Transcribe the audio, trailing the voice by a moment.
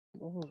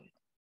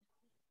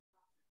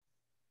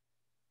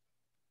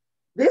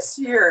This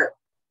year,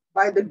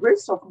 by the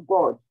grace of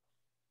God,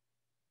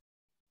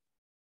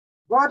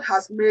 God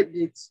has made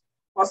it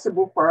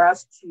possible for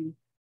us to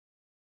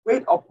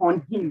wait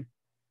upon him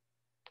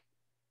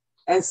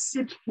and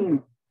seek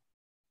him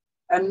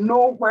and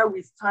know where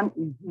we stand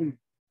in him.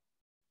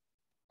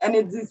 And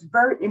it is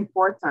very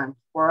important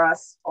for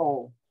us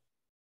all.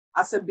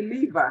 As a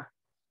believer,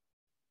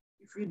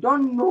 if we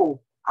don't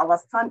know our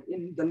stand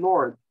in the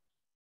Lord,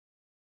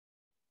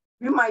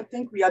 we might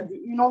think we are,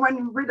 when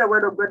you read the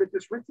word of God, it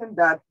is written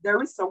that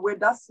there is a way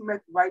that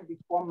seemeth right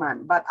before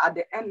man, but at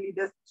the end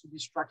leadeth to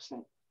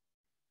destruction.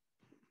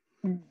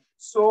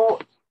 So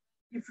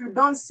if you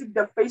don't seek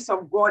the face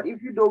of God,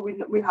 if you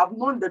don't, we have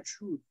known the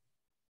truth.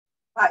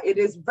 But it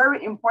is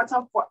very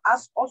important for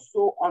us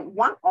also on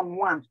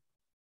one-on-one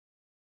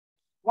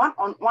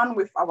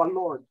with our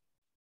Lord,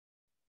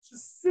 to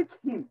seek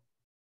him,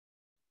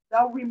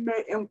 that we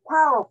may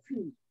inquire of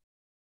him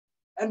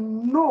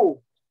and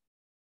know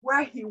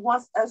where he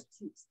wants us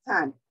to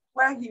stand,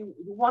 where he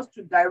wants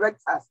to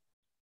direct us,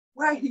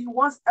 where he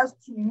wants us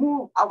to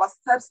move our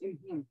steps in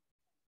him.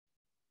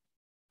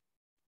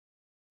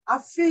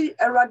 Afi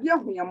eradia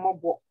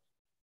huyamobo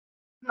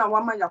na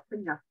wama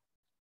yakwenya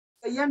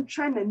e yen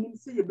twen nanim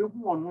se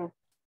yebehu ono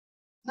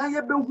na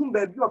yebehu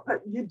baabi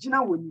opa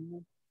yegina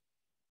wonimu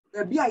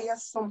baabi a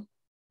yesom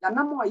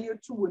yanam a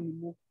yetu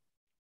wonimu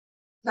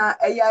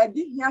na eya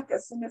adi hia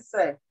kese ne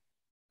se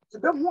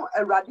yebehu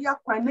eradia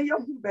kwan na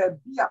yehu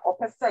baabi a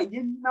opese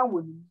yenina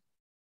wonimu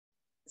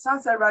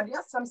sanse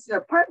eradia sam se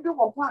kwan bi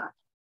wo ho a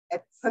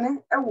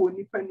etene e wo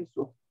nipa ni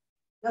so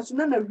yaso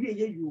na wie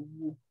ye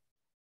yowu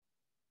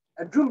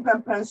a drum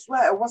pempenso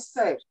a was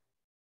said,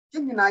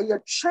 Jinina ye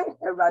train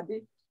a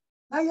radi,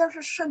 na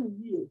ye shan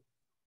ye,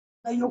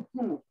 na yo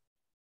puno.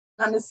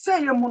 Na ne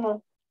say ye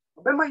muno,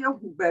 obema yo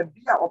hu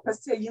babia or per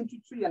se yin to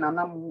tree and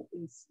anamu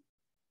insi.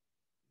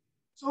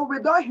 So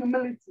with all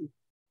humility,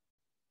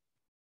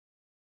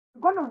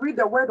 we're going to read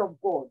the word of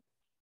God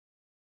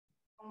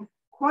from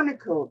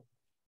Chronicles.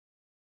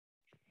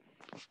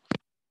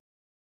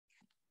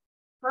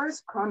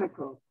 First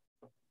Chronicles.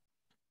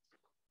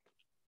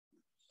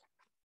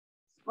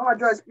 Mama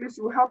Joyce, please,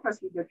 you will help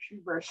us with the true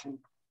version.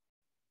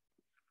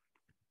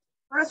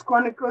 First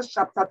Chronicles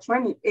chapter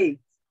 28,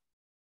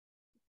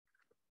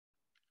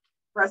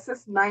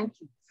 verses 9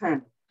 to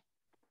 10.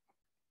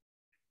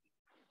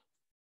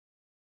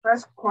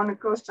 First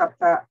Chronicles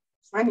chapter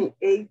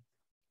 28,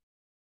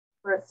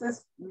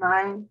 verses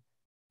 9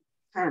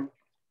 to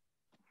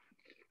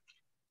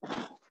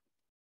 10.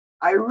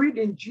 I read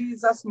in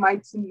Jesus'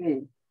 mighty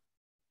name.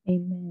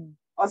 Amen.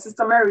 Oh,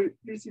 Sister Mary,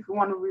 please, if you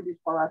want to read it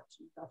for us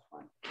too, that's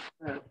fine.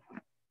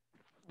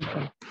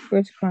 Okay.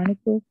 First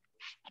Chronicles.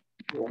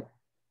 Yeah.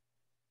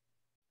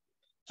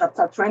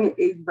 Chapter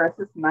 28,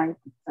 verses 9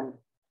 to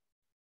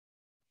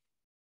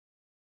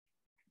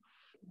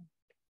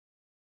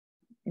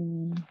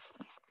 10.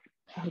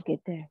 I'll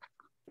get there.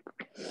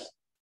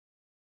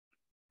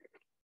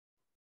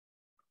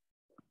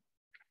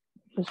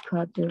 First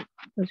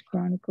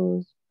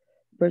Chronicles,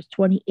 verse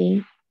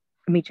 28.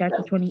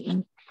 Chapter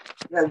 28.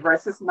 Yes,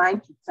 verses 9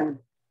 to 10.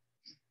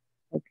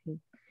 Okay.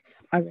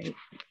 All right.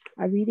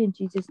 I read in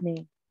Jesus'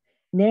 name.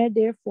 Now,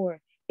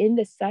 therefore, in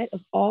the sight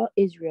of all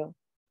Israel,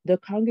 the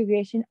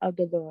congregation of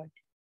the Lord,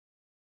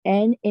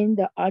 and in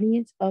the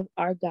audience of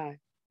our God,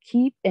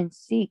 keep and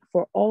seek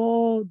for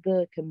all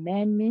the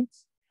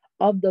commandments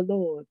of the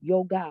Lord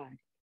your God,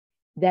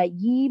 that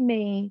ye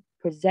may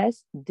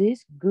possess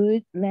this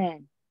good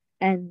land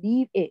and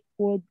leave it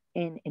for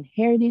an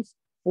inheritance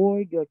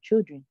for your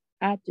children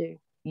after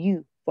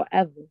you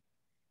forever.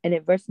 And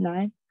in verse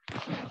 9,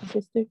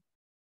 sister,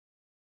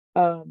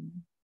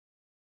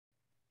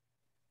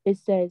 it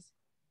says,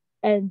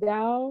 and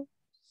thou,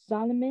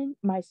 Solomon,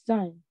 my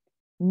son,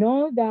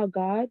 know thou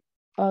God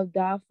of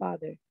thy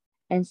father,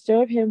 and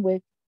serve him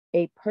with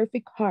a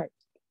perfect heart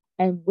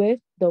and with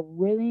the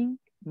willing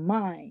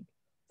mind.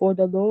 For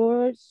the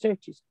Lord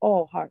searches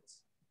all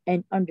hearts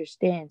and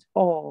understands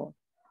all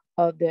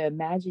of the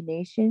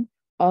imagination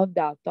of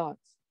thy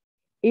thoughts.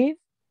 If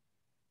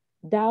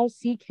thou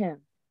seek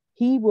him,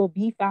 he will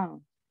be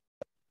found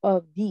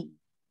of thee.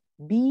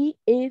 But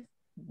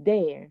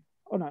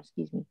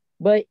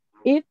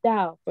if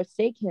thou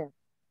forsake him,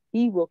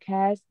 he will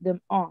cast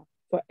them off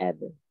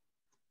forever.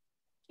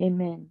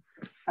 Amen.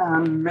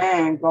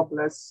 Amen. God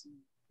bless you.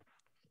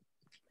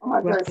 Oh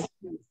my God.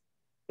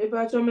 If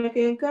I shall make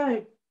a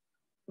kind,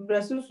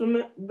 breast so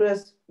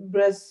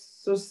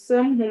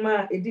some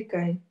huma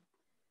edikai.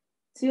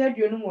 Tia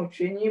you no more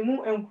training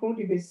mu and crew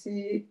the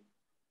besi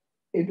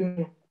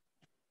eduno.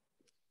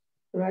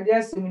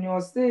 Radia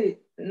Simon say,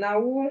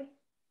 now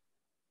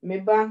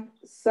meba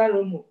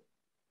Salomo.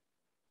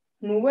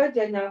 No way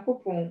Janya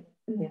Kupon.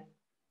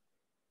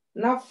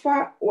 Na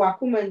fa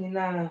wakuma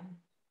nyina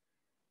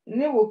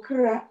ne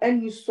wokra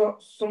ani so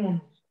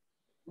som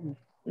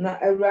na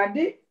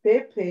awurade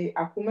pepe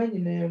akoma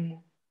nyina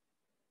mu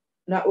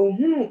na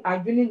ohunu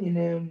adwene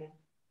nyina mu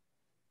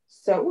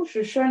sa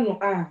wohwehwe no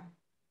a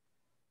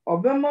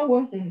obema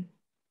wahu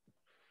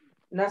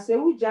Na sɛ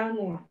wogya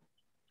no a,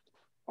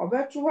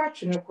 ɔbɛto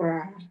atwene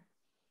koraa.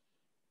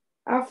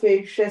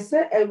 Afei, hwɛ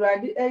sɛ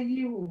Awurade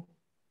ayi wo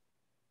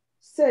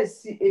sɛ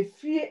si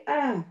efie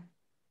a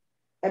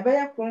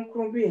ɛbɛyɛ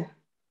kronkronbea.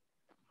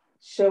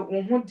 Hyɛ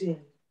wo ho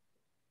den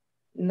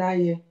na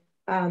yɛ.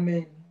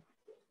 Amen.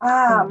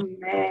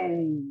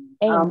 Amen.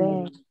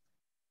 Amen.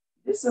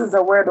 This is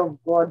the word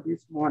of God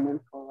this morning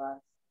for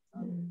us.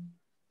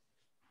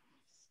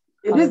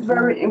 It is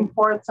very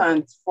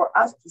important for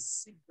us to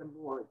seek the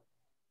Lord.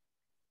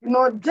 You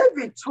know,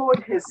 David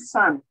told his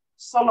son,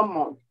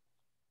 Solomon,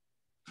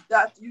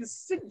 that you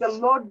seek the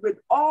Lord with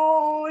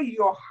all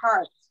your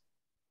heart,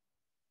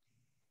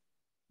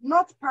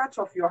 not part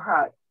of your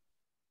heart,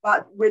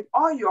 but with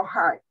all your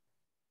heart.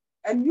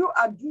 And you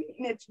are doing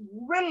it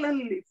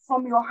willingly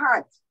from your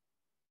heart.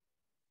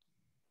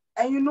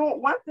 And you know,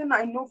 one thing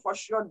I know for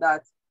sure,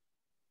 that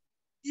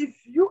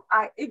if you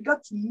are eager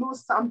to know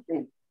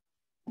something,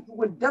 you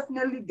will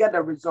definitely get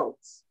a result.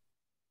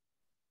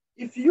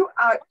 If you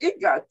are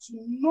eager to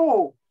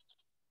know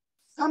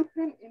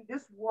something in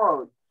this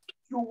world,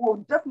 you will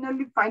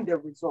definitely find a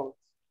result.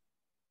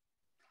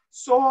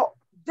 So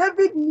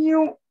David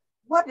knew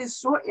what is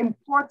so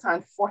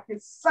important for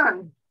his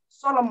son,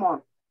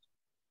 Solomon.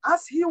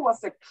 As he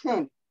was a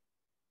king,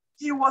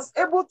 he was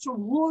able to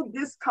rule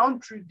this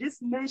country,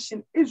 this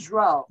nation,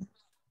 Israel,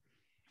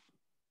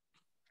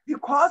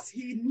 because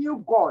he knew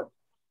God,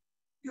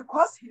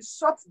 because he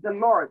sought the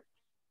Lord,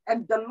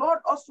 and the Lord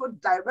also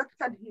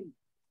directed him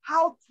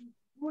how to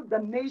rule the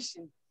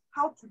nation,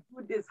 how to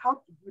do this, how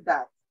to do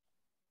that.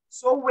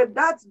 So with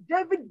that,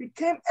 David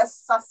became a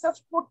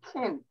successful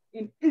king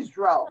in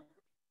Israel.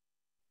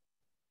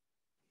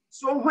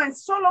 So when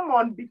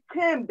Solomon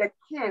became the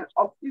king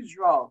of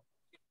Israel,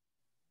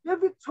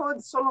 David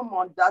told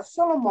Solomon that,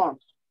 Solomon,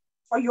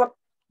 for your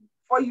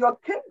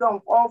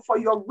kingdom or for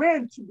your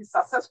reign to be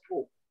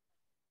successful,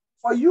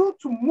 for you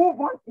to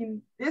move on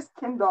in this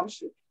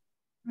kingdomship,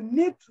 you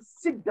need to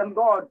seek the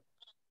Lord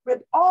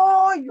with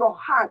all your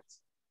heart,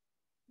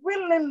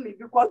 willingly,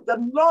 because the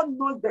Lord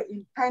knows the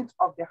intent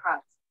of the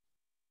heart.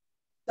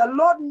 The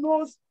Lord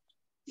knows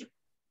if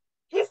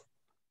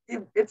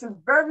it is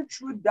very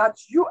true that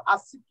you are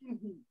seeking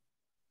him,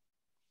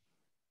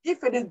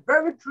 if it is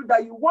very true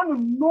that you want to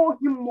know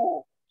him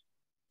more,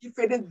 if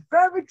it is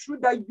very true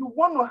that you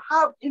want to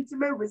have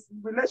intimate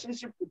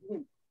relationship with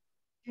him,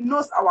 he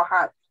knows our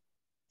heart.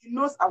 He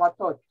knows our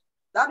thought.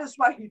 That is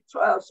why David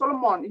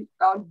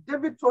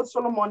told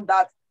Solomon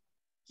that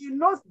he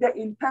knows the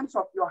intent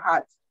of your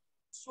heart.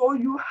 So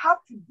you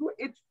have to do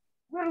it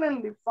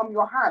willingly from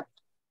your heart,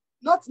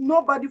 not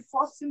nobody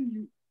forcing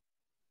you.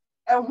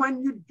 And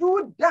when you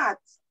do that,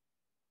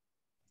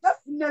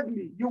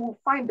 definitely you will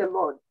find the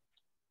Lord.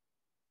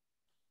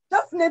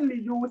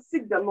 Definitely you will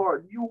seek the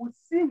Lord. You will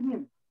see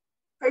him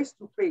face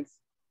to face.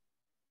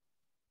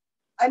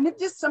 And if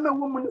this same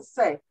woman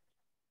say,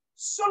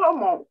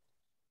 Solomon,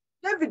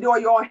 David or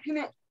your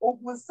hine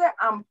will say,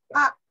 I'm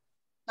pa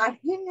na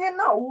hine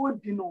na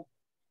wodino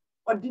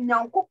or the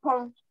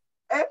nyankopon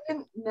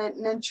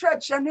and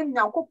church and in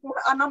nyankopon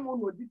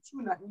anamono di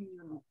tu na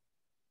hine.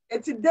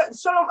 It's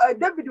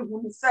David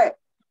who say,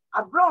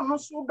 Abraham no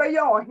so be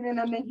ya or hine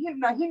na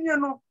hine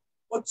no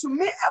or to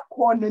me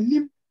Ekuah na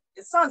nim.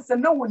 The son said,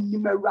 no one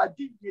nim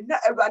eradi, na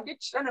eradi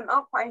chen and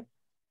alpine.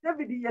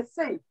 David ye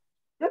say,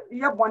 David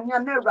ye one ya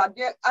na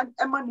eradi and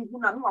emani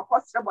huna no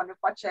akosre bone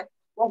kwache,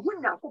 or who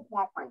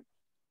nyankopon afine.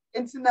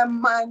 It's in a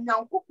man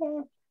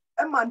nyankopon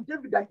eman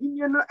David a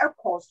hinye no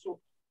Ekuah so.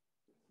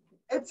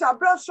 It's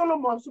Abraham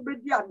Solomon so be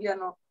di ade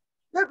no.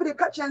 David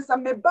ka chensa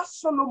meba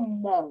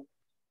Solomon.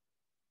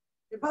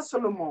 Meba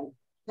Solomon.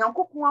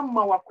 Nyankopon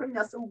amma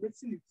wakwanya se wo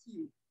beti ne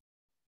fie.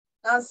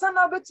 And son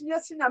of it,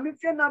 yes, in a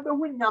mifia number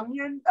when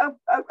Yamian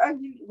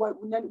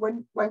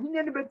when he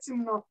never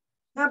team no,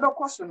 never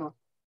question.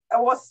 I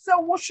was so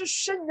wash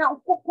shin now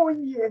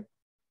coupon ye.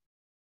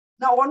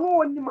 Now one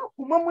one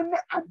Makumamune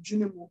at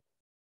Junimo.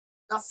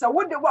 Now, so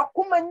what they were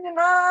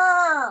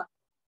Kumanina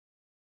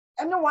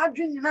and no one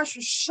drinking Nash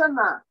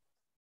Shana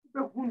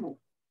Behuno.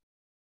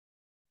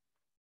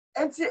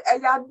 And see a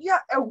yadia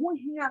a woo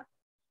here.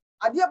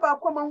 A dear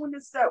Bakuma when they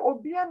say, oh,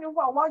 be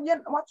anyone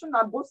watching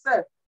our boss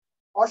say.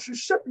 Or should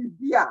ship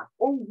be a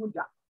own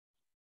Buddha.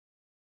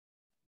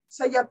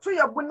 Say your 2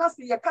 year bonus,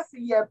 your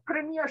cassie,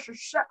 premier should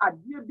share a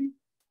dear be.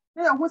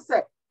 They who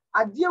say,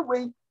 a dear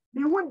way,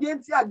 they won't be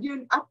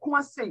again. I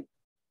can't say.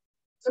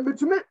 So,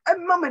 to me, a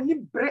mamma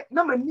need break,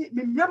 no man need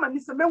me, Yaman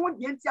is a man with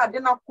the entire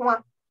dinner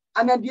quan,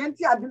 and at the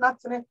entire dinner,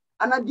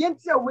 and at the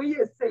entire way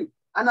you say,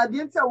 and at the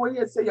entire way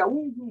you say, I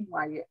won't do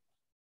my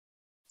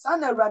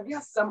son. A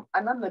radiasum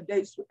another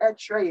day to a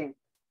train.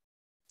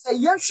 Say,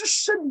 yes, you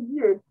should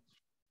ye.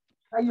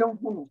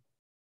 The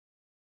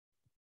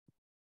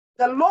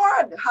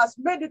Lord has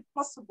made it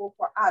possible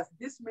for us,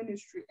 this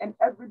ministry and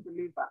every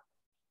believer.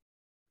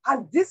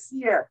 As this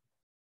year,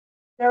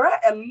 there are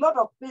a lot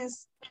of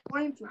things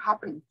going to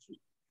happen to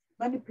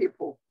many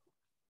people.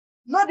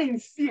 Not in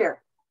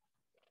fear.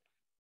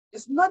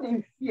 It's not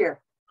in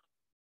fear.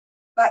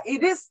 But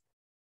it is,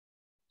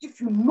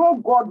 if you know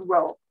God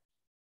well,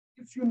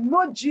 if you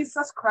know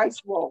Jesus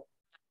Christ well,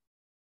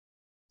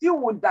 he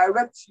will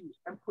direct you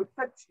and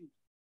protect you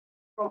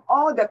from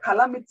all the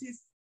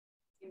calamities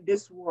in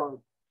this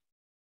world.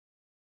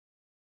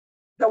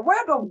 The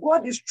word of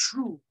God is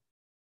true.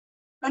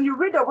 When you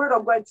read the word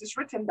of God, it is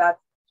written that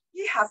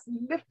he has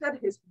lifted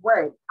his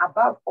word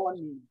above all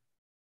names.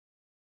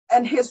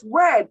 And his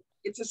word,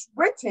 it is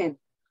written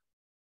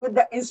with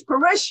the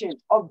inspiration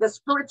of the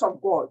Spirit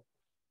of God.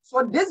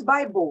 So this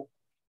Bible,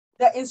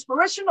 the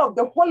inspiration of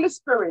the Holy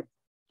Spirit,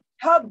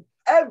 helped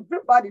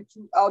everybody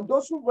to,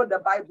 those who wrote the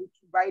Bible,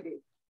 to write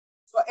it.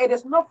 So it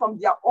is not from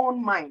their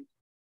own mind,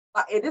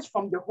 but it is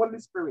from the Holy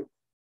Spirit.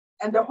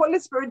 And the Holy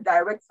Spirit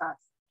directs us.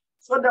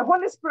 So the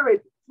Holy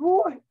Spirit,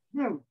 through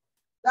him,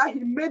 that he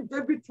made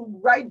David to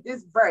write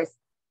this verse,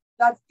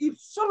 that if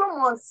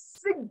Solomon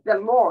seek the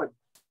Lord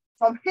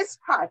from his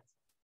heart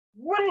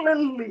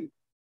willingly,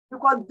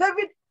 because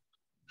David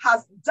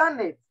has done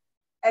it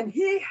and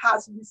he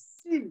has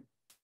received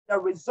the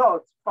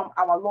result from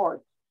our Lord,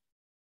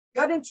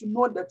 getting to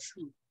know the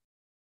truth.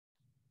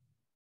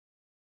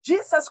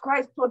 Jesus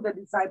Christ told the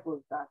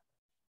disciples that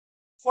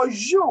for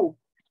you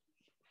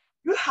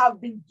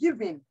have been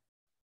given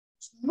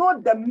to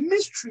know the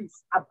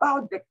mysteries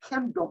about the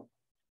kingdom.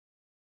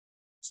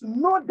 To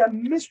know the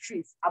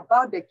mysteries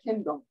about the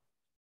kingdom.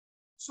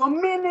 So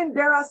meaning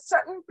there are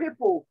certain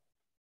people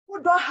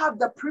who don't have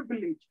the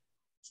privilege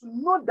to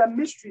know the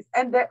mysteries,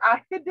 and there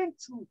are hidden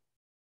truths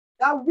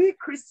that we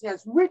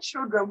Christians, we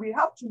children, we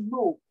have to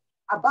know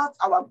about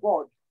our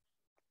God,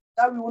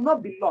 that we will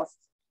not be lost.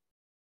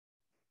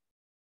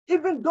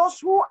 Even those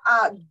who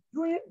are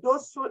doing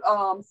those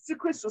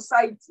secret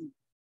society,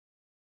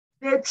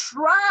 they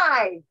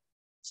try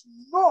to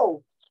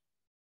know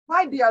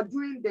why they are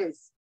doing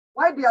this,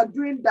 why they are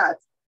doing that.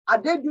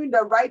 Are they doing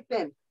the right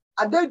thing?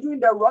 Are they doing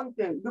the wrong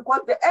thing?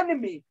 Because the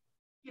enemy,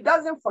 he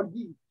doesn't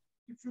forgive.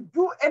 If you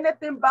do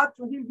anything bad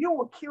to him, he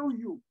will kill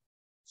you.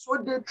 So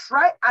they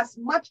try as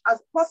much as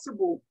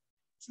possible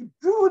to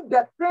do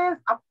the things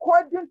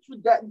according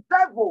to the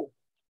devil,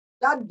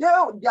 that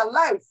their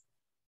lives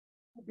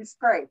will be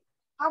spared.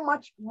 How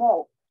much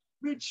more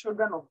we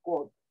children of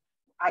God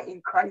are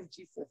in Christ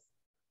Jesus?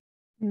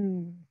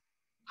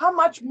 How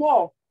much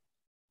more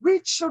we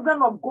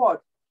children of God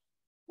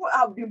who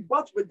have been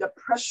bought with the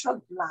precious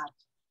blood,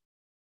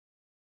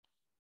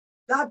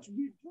 that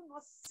we do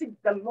not seek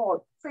the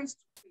Lord face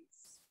to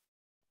face,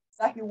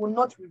 that he will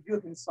not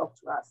reveal himself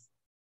to us.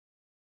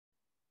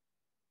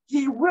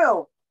 He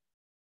will.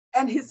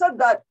 And he said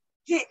that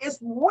he is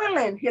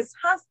willing, his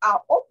hands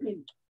are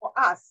open for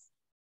us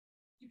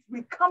if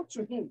we come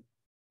to him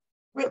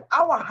with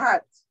our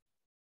heart.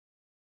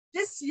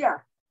 This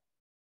year,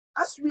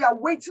 as we are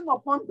waiting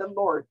upon the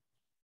Lord,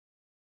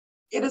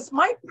 it is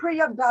my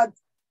prayer that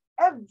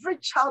every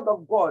child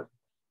of God,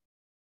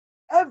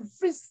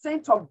 every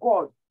saint of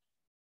God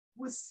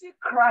will see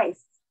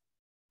Christ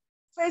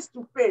face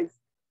to face,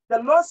 the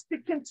Lord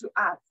speaking to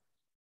us,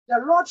 the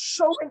Lord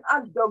showing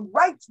us the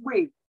right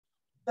way,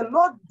 the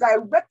Lord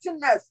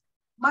directing us.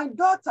 My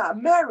daughter,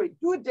 Mary,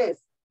 do this,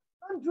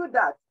 don't do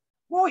that,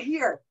 go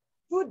here,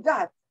 do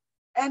that.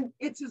 And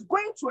it is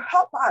going to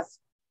help us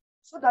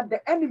so that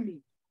the enemy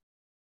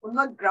will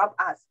not grab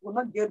us, will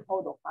not get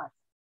hold of us.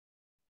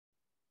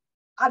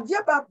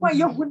 Adia ba kwa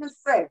yehune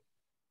se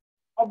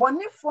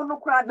obonifo no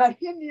kra na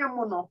henie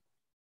mu no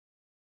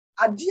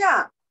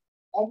adia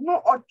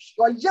ono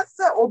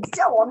oyese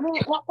obia wono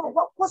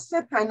wakọ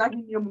Satan na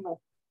henie mu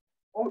no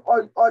o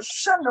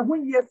hye ne ho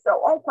yese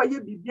onkwaye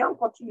bibia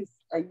nkoto ni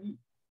ayi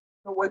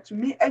no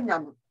watumi anya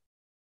no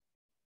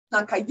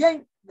na ka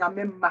yen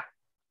nyame mma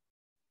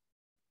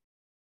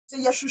se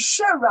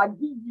yehwehwe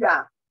awrade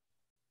ya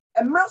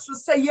emra so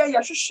se ye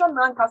yehwehwe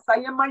na nkasa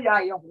ye ma ya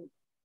ye ho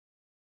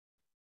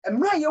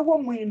emra ye wo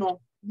mu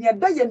no ne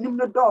eda ye nim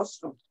no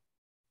dɔɔso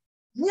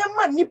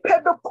nyama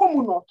nipa be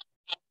komu no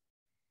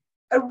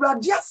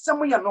awrade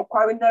asɛm ye no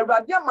kware na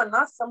awrade ama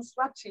na asɛm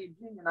so akyɛ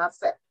di nyina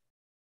sɛ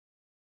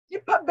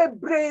nipa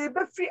bebree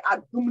be free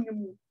adum ni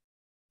mu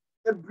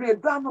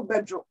bebree do ano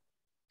bedwo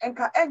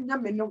enka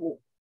enya me ne wo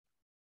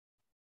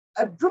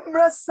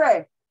adumre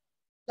sɛ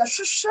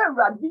yɛhwehwɛ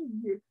awrade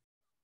yie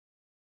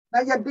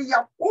na yɛde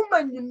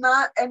yakoma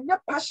nyina enye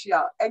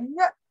partial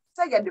enye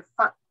sɛ yɛde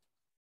fa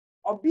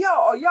obia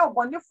oya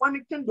obonefo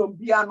ne kingdom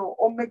bia no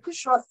o make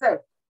sure say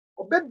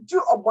obedu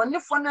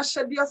obonefo na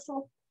hyede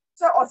so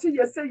say o se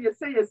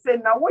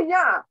yese na wo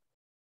ya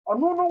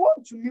ono no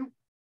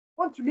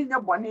wontumi nya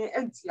bone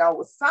entia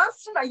wo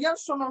sanso na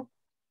yenso no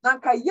na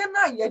nka ye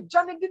na ye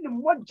gane de ne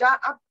moja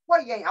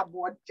akoyen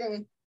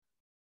aboden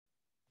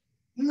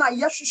na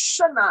ye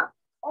hwehwe na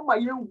o ma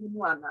ye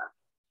nhunu ana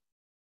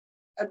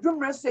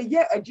adumre say ye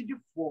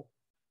agidifo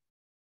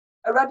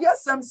Awurade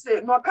asɛm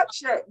sɛ na ɔka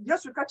kyerɛ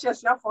Yesu ka kyerɛ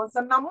asuafo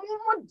nsɛ na mo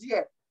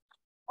deɛ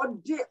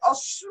ɔde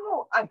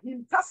ɔsoro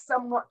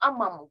ahintasɛm no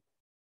ama mo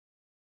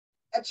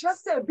ɛkyerɛ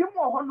sɛ bi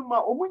mo hɔ no ma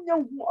ɔmunya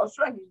hu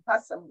ɔsoro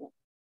ahintasɛm no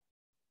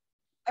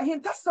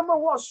ahintasɛm a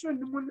wɔ ɔsoro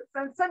no mu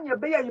sɛnsɛn yɛ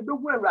bɛyɛ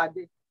yɛbɛhu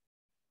Awurade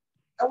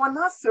ɛwɔ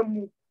n'asɛm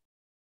mu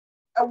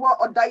ɛwɔ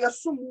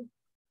ɔdayɛso mu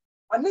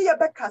ɔne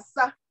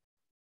yɛbɛkasa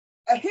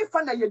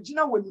Ɛhefa na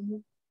yɛgyina wɔ ne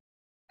mu.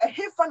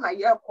 Ɛhefa na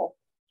yɛrekɔ.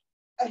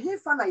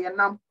 Ɛhefa na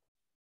yɛnam.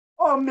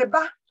 Oh,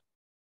 meba.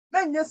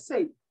 Menye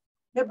sei.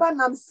 Meba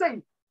nam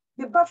sei.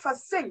 Meba fa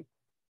sei.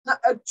 Na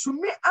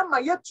atumi ama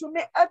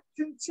yɛtumi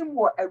atintim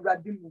wɔ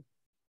Awurade mu.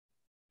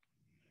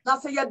 Na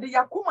sɛ yɛde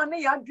yakoma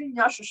ne yɛadwe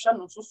nya ahwehwɛ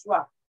no nso so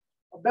a,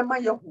 ɔbɛma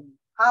yɛhu.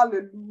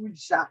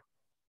 Hallelujah.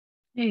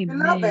 Amen.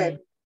 Beloved,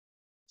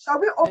 shall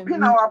we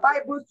open our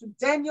Bibles to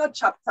Daniel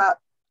chapter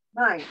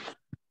 9?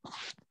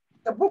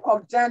 The book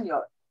of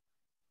Daniel.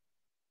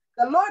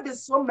 The Lord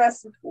is so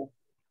merciful.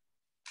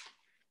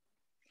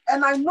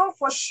 And I know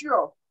for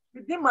sure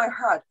within my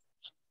heart,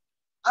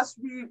 as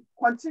we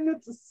continue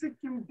to seek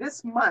him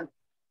this month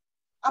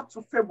up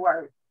to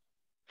February,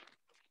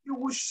 he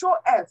will show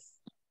us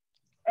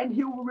and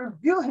he will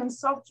reveal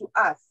himself to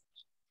us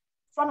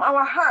from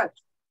our heart,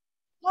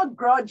 not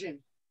grudging,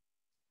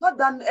 not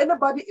that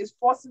anybody is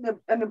forcing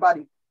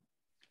anybody.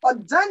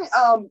 But then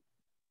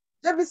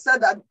David said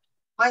that,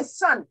 my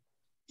son,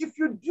 if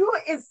you do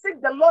is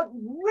seek the Lord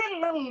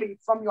willingly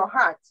from your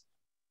heart.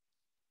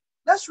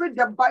 Let's read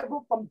the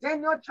Bible from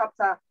Daniel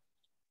chapter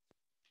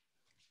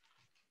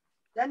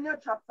 12. Daniel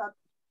chapter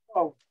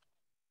 12.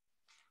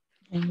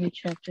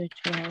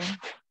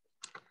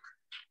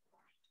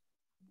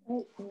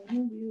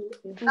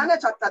 Daniel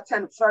chapter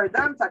 10, sorry.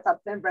 Daniel chapter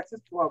 10,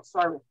 verses 12,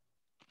 sorry.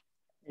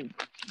 Okay.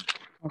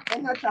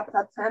 Daniel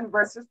chapter 10,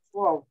 verses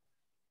 12.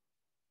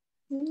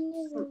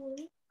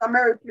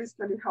 Mary, please,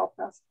 can you help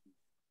us?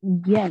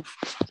 Yes.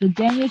 So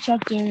Daniel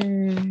chapter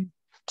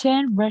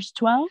 10, verse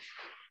 12.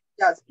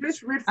 Yes,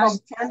 please read from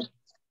 10.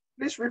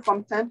 Please read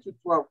from 10 to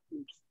 12,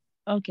 please.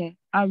 Okay,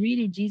 I'll read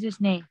in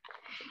Jesus' name.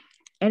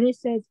 And it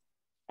says,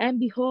 and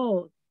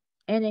behold,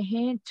 and a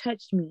hand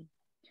touched me,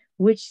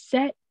 which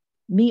set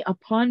me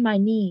upon my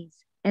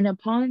knees and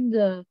upon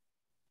the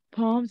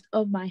palms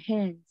of my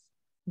hands.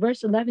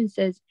 Verse 11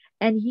 says,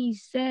 and he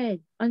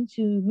said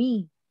unto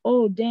me,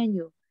 O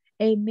Daniel,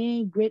 a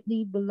man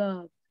greatly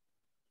beloved,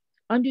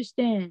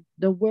 understand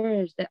the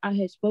words that I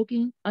have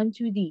spoken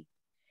unto thee,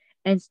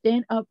 and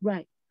stand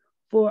upright,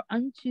 for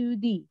unto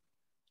thee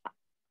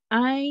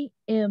I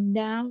am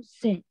now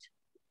sent.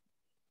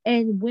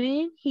 And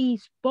when he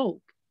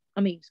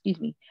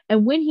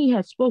and when he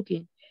had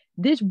spoken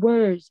these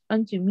words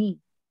unto me,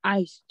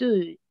 I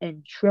stood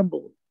and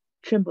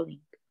trembling.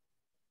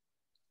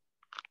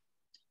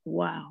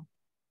 Wow.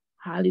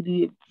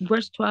 Hallelujah.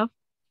 Verse 12.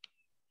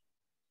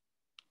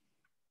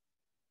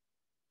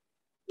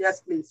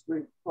 Yes, please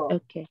read. 12.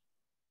 Okay.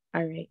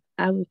 All right.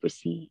 I will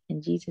proceed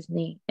in Jesus'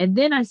 name. And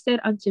then I said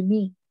unto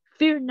me,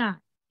 fear not,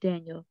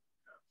 Daniel,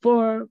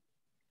 for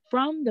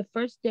from the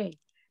first day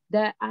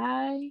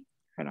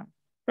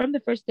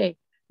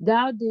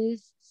thou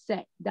didst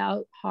set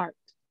thou heart,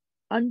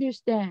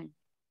 understand,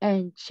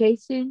 and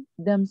chasten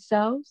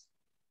themselves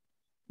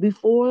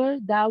before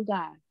thou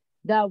God.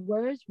 Thy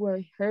words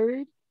were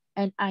heard,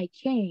 and I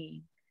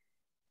came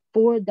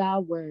for thy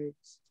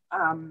words.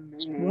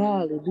 Amen.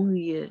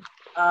 Hallelujah.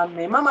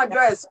 Amen. Mama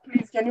Joyce,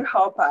 please, can you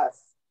help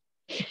us?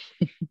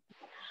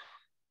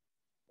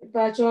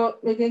 Pacho,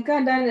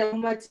 mekenka Daniel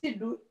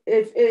matidu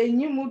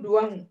enyimu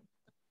duahu.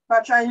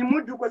 Pacha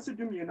yimudu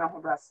kwesidu mi na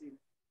hobrasi.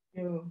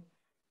 Yo.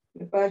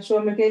 Pacho,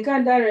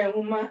 mekenka Daniel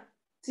huma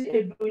ti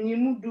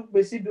enyimu du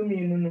kwesidu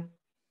mi no.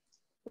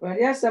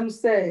 Wari asam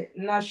se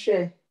na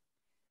hwe.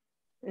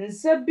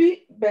 Nse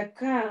bi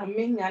beka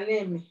me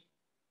nyane me.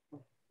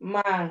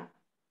 Ma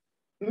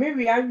me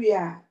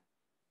wiawia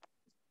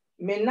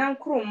me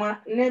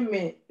nankroma ne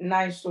me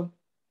naiso.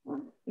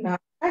 Na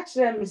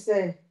akire me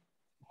se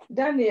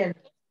Daniel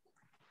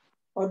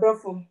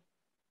Odofo,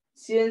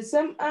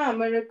 siensem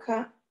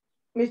America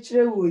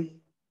mechire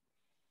woyi.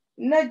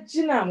 Na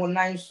gina mo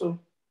nan so.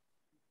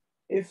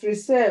 Efiri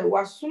se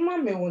wasoma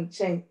me wo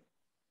nchen.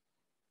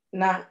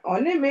 Na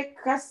one me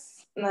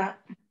kas na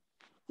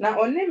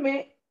one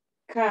me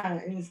ka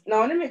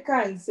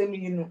nsem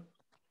yi no.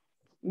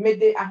 Me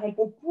de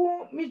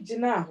ahompopo me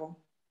gina ho.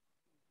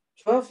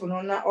 Twelve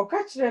no na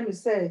oka kire me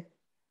se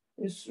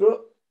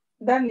nsuro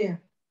Daniel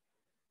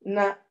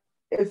na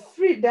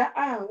efrida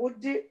a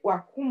wode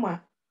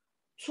wakoma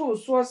to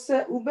so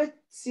se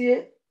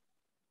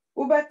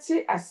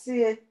ubeti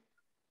ase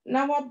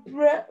na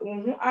wabre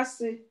wo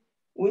ase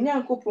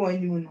wonyankopon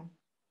anim no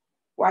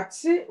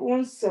wate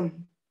wonsem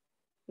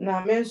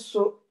na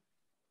menso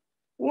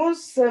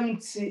wonsem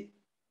ti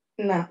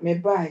na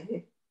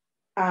mebaye.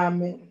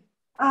 Amen.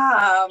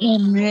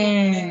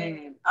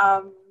 Amen.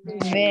 Amen.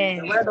 Amen.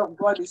 The word of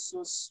God is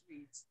so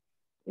sweet.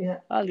 Yeah.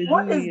 Hallelujah.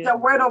 What is the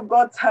word of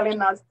God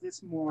telling us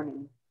this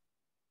morning?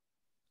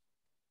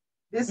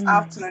 This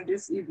afternoon,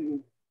 this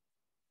evening?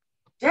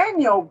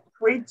 Daniel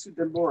prayed to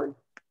the Lord.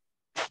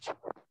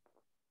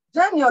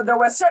 Daniel, there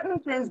were certain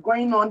things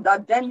going on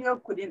that Daniel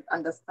couldn't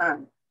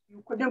understand.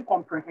 He couldn't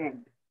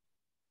comprehend.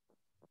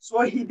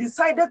 So he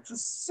decided to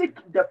seek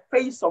the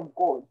face of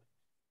God.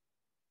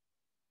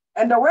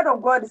 And the word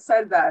of God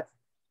said that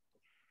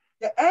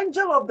the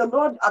angel of the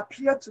Lord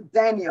appeared to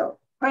Daniel.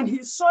 When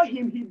he saw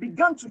him, he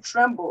began to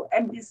tremble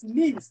and his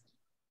knees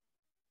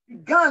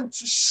began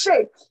to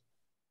shake.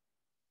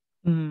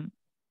 Mm.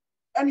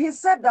 And he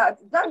said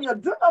that, Daniel,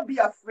 do not be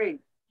afraid.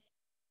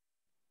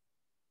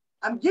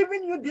 I'm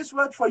giving you this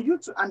word for you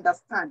to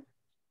understand.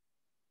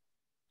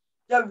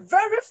 The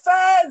very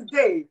first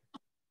day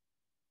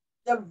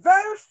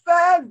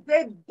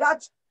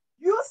that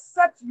you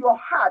set your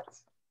heart,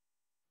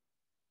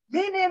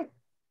 meaning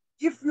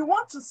if you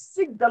want to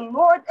seek the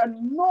Lord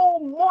and know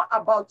more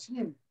about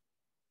him,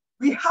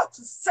 we have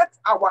to set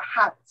our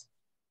heart.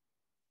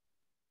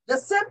 The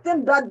same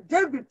thing that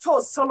David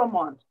told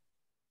Solomon,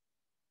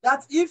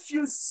 that if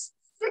you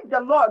seek the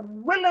Lord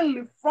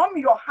willingly from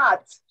your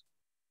heart,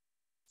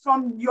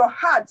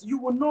 you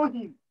will know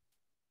him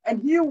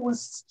and he will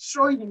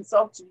show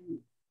himself to you.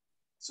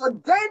 So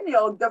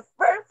Daniel, the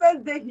very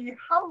first day, he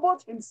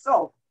humbled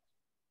himself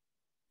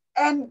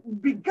and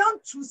began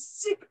to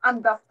seek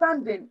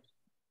understanding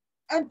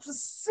and to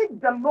seek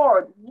the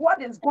Lord,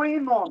 what is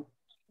going on,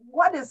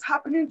 what is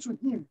happening to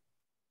him.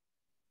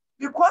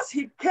 Because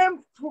he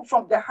came through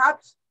from the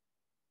heart,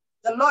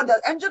 the Lord,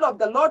 the angel of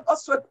the Lord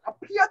also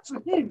appeared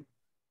to him.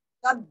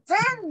 That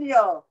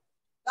Daniel,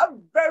 that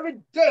very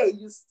day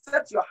you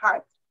set your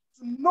heart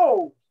to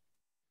know,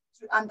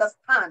 to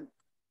understand,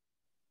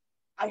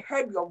 I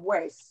heard your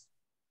voice.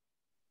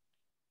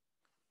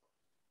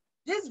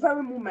 This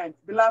very moment,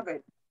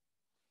 beloved,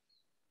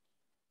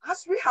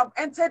 as we have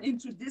entered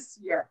into this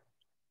year,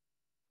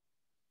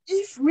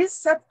 if we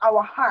set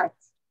our heart,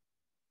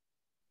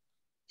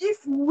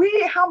 if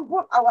we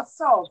humble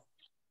ourselves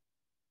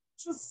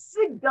to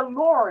seek the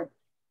Lord,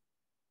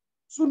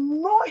 to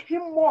know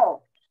him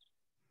more,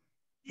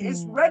 he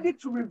is ready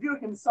to reveal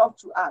himself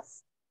to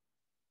us.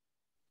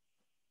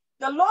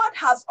 The Lord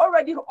has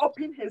already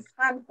opened his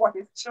hand for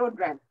his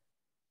children.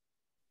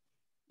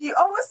 He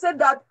always said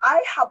that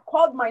I have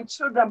called my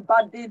children,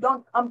 but they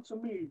don't come to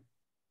me.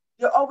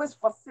 They always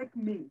forsake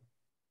me.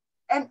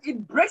 And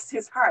it breaks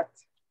his heart.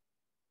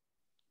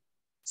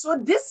 So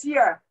this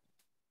year,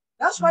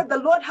 that's why the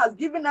Lord has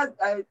given us,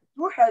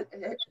 through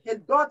his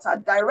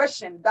daughter,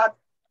 direction that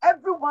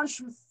everyone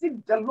should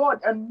seek the Lord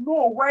and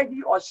know where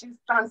he or she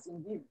stands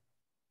in him.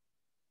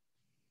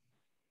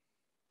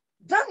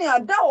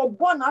 Daniel, that was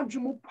born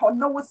adjumu po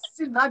na was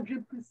sin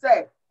adjumu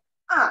say,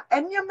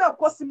 enye me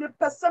akosi me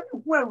pese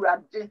me hu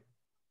awurade.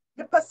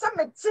 Me pese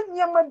me tin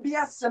nyama bi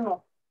ase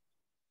no.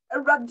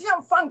 Awurade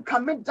amfa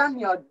nka me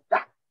Daniel da.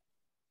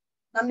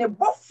 Na ne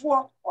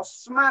bofo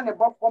osma ne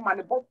bofo ma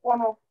ne bofo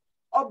no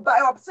oba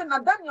opse na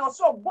Daniel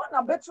so born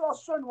na betu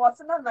oso no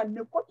wase na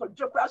ne koto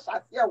jekwa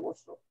asase e wo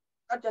so.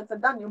 Ka chese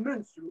Daniel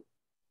mensuru.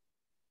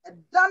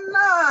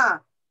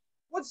 Edana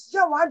what's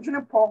your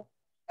adwene po?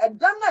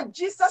 Edana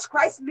Jesus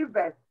Christ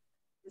liveth.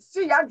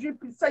 See ya dream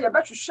say you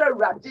better share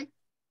ready.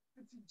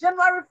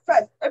 January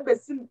 1st,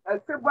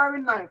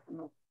 February 9th,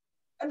 no.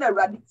 And a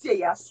radity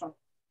ya son.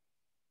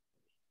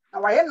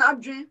 Now I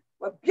am dream,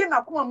 but being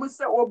a come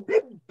say, or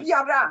big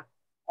biara,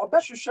 or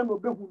better share no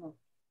behuno.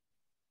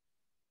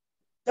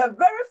 The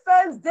very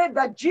first day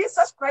that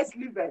Jesus Christ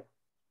lived,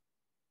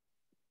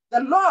 the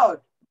Lord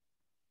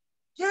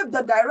gave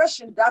the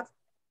direction that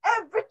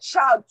every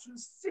child to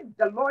seek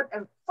the Lord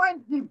and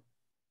find him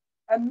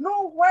and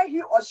know where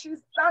he or she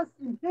stands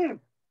in him,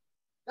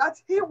 that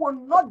he will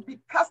not be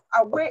cast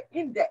away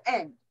in the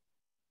end.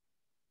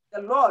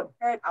 The Lord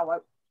heard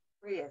our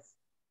prayers.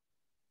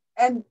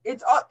 And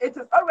it is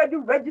already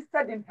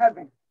registered in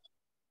heaven.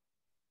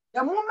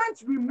 The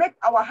moment we make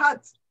our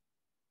heart,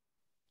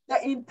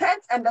 the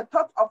intent and the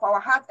thought of our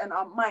heart and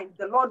our mind,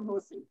 the Lord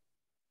knows it.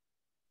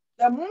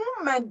 The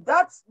moment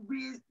that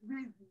we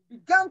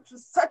began to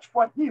search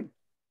for him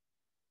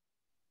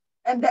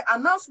and the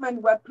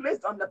announcement were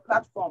placed on the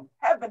platform,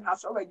 heaven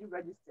has already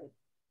registered.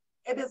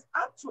 It is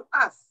up to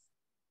us.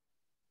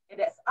 It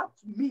is up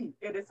to me.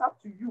 It is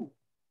up to you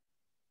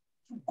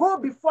to go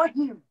before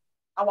him,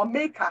 our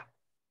maker,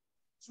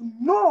 to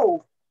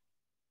know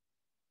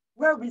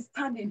where we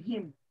stand in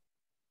him,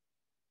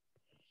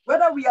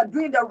 whether we are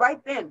doing the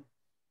right thing,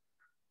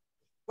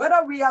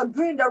 whether we are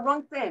doing the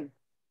wrong thing,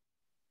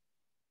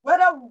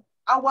 whether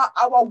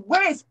our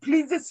ways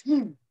pleases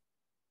him.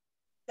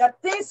 The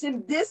things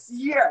in this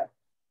year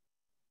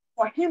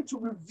for him to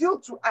reveal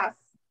to us,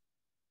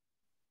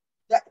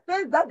 the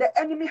things that the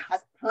enemy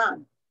has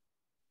planned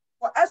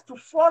for us to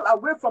fall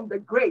away from the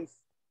grace.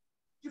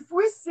 If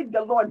we seek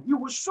the Lord, he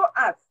will show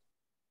us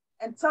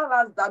and tell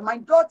us that my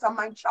daughter,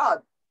 my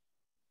child,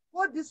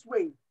 go this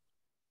way,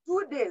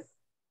 do this,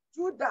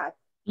 do that,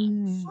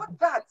 so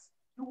that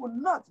you will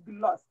not be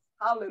lost.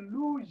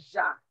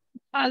 Hallelujah.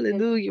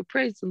 Hallelujah.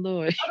 Praise the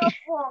Lord.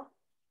 Therefore,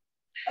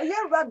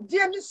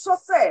 so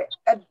say,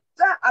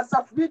 that as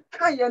of we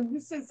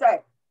can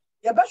say,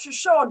 you better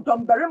show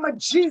Domberima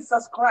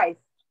Jesus Christ.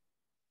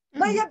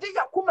 Na yede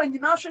yakuma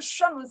nyina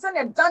hwehwe no se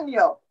ne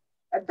Daniel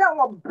eda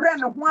wo bre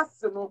ne ho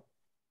ase no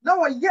na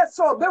wo yes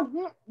so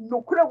obehu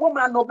nokure wo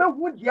ma na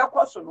obehu die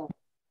kwaso no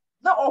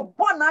na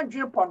obo na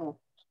adwenpo no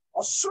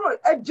osoro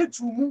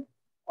agitumu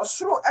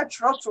osoro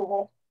atwero to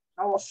ho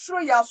na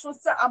osoro ya so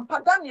se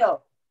ampa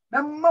Daniel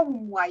na mma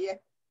wumuaye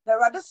na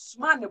rade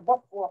sma ne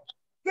bofo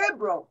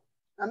Gabriel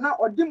And now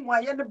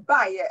Odimwa ye the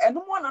buyer, and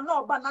no one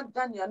no ba na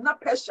Daniel, na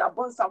Pesha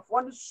bonsa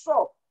for one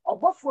so or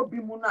bofo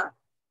bimuna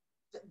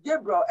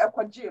Gabriel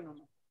Equagino.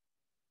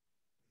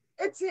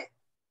 Eti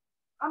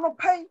ano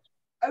pay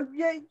a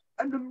ray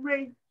and the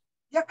rain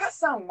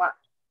Yakasanwa.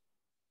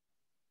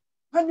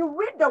 When you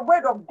read the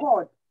word of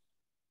God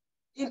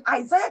in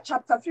Isaiah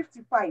chapter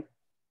 55,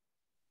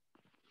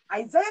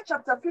 Isaiah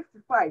chapter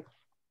 55,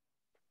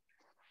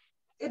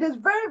 it is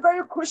very,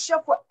 very crucial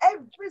for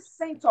every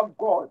saint of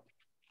God.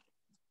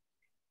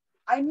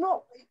 I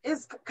know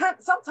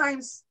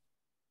sometimes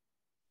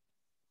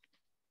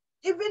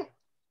even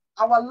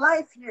our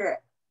life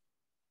here,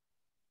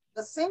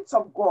 the saints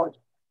of God,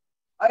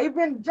 or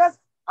even just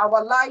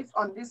our lives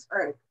on this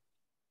earth,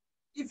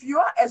 if you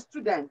are a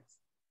student,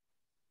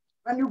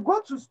 when you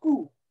go to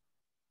school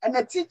and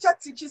a teacher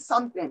teaches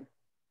something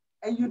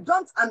and you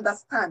don't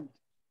understand,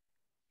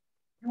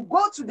 you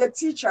go to the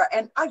teacher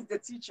and ask the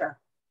teacher,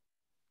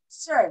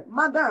 sir,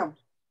 madam,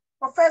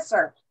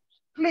 professor,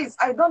 please,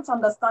 I don't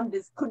understand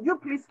this. Could you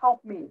please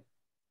help me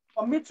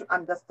for me to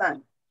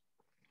understand?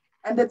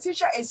 And the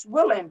teacher is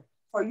willing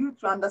for you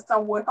to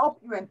understand, will help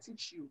you and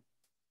teach you.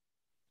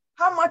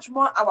 How much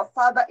more our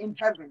Father in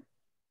heaven,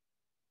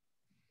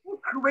 who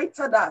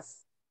created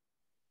us,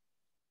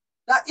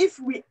 that if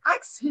we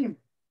ask him,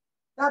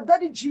 that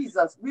Daddy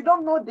Jesus, we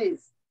don't know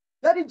this.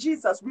 Daddy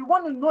Jesus, we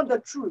want to know the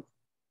truth.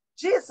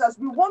 Jesus,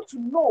 we want to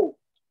know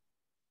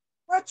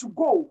where to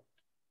go,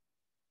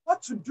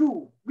 what to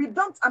do. We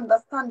don't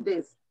understand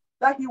this,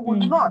 that he will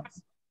not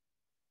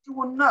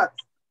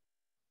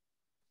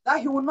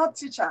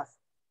teach us.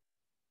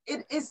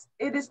 It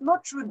is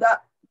not true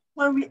that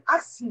when we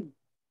ask him,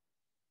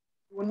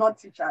 he will not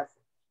teach us.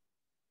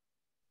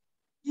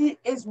 He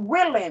is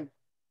willing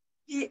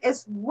to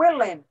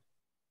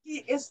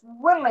teach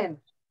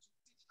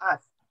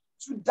us,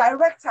 to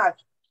direct us,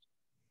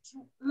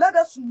 to let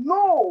us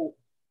know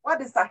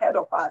what is ahead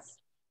of us,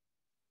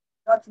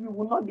 that we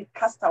will not be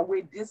cast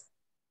away this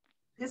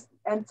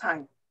end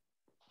time.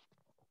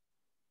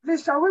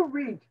 Please, shall we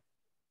read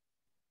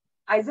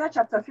Isaiah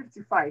chapter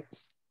 55?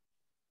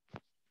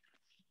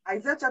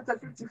 Isaiah chapter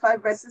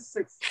 55, verses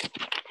 6.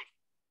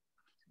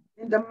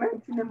 In the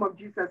mighty name of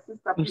Jesus,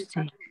 sister, please.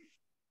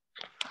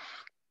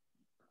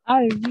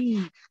 I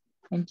read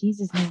in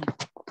Jesus' name.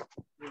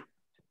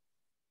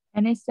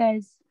 And it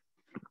says,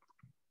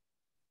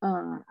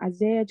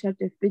 Isaiah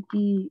chapter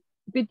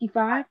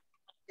 55.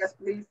 Yes,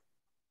 please.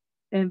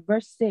 And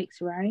verse 6,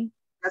 right?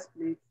 Yes,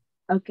 please.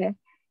 Okay.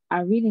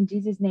 I read in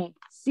Jesus' name.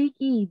 Seek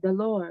ye the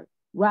Lord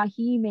while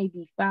he may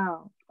be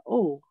found.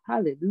 Oh,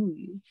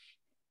 hallelujah.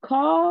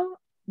 Call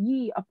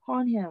ye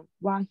upon him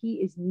while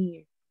he is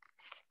near.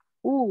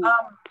 Oh,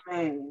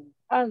 amen.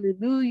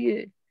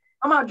 Hallelujah.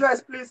 Mama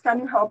Joyce, please, can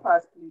you help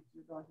us, please?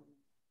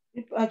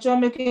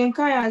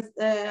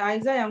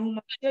 Isaiah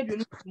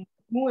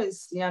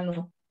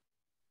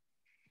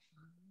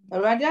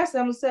Awurade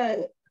asɛm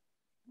sɛ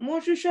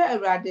monhwehwɛ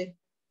Awurade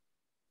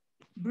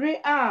bere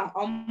a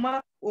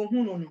ɔma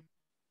ohunu no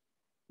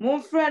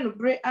monfrɛ no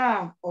bere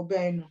a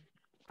ɔbɛn no.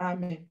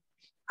 Amen.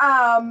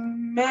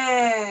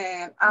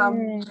 Amen.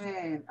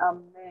 Amen.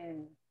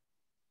 Amen.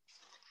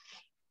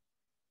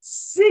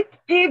 Seek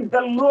ye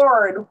the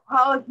Lord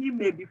while he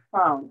may be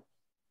found.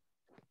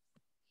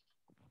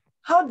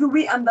 How do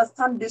we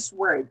understand this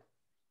word?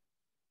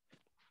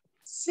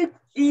 Seek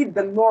ye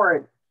the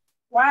Lord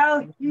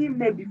while he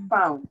may be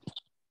found.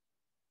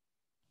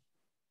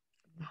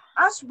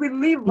 As we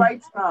live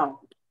right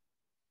now,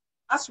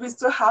 as we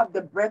still have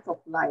the breath of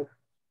life,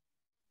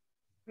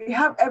 we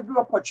have every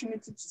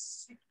opportunity to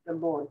seek the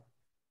Lord.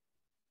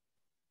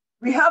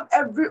 We have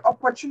every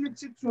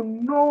opportunity to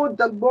know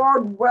the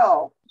Lord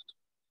well.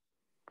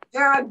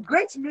 There are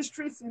great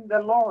mysteries in the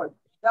Lord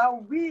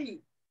that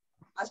we,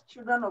 as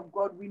children of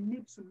God, we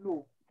need to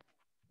know.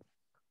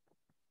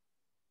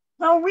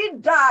 When we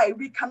die,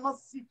 we cannot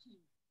seek him.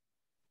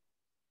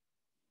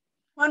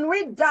 When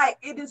we die,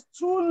 it is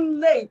too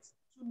late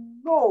to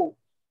know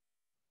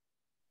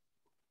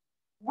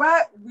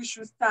where we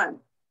should stand.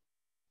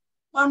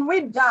 When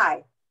we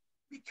die,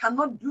 we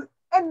cannot do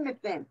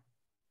anything.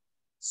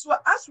 So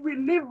as we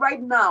live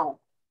right now,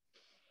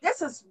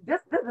 this is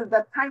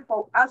the time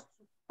for us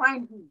to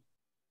find him.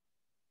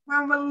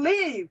 When we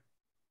live,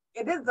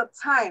 it is the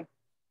time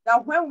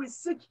that when we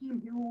seek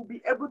him, we will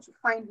be able to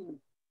find him.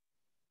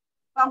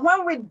 But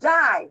when we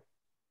die,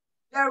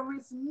 there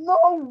is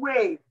no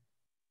way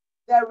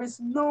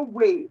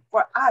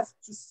for us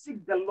to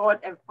seek the Lord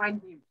and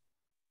find him.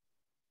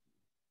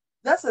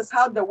 This is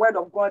how the word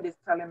of God is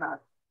telling us.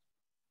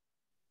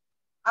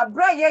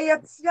 Abra ye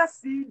tia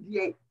si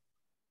die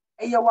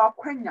eye wa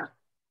kwanya.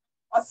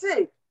 O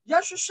se ye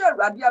hwehwe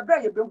Awurade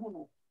abra ye behu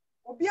no.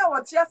 Obi a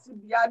wo tia si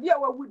bia de a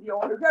wawu de o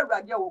hwehwe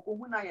Awurade a wo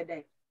kohu na ye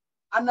den.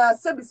 Ana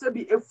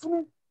sebi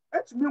efunu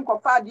etumi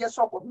nkofa ade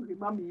so kohu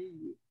ma me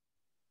yi.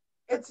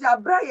 Eti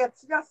abra ye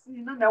tia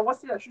si no na wo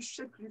se ye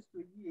hwehwe Kristo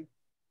yi.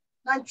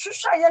 Na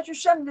hwehwe ye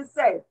hwehwe ne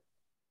se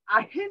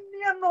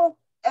ahenni no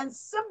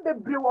ensem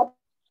bebre wo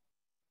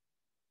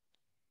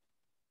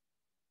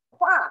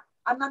kwa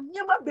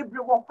ananyema bebre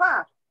wo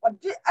kwa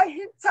ɔde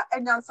ahinta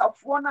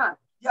anyansafoɔ no a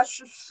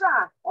yɛhwehwɛ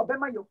a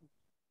ɔbɛma yɛhu.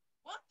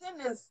 One thing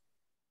is,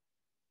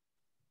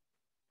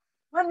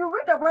 when you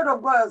read the word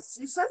of God,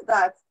 he says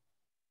that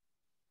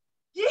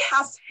he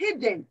has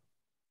hidden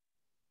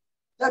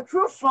the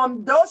truth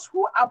from those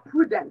who are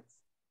prudent,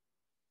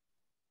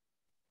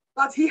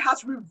 but he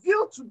has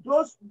revealed to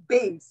those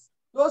babes,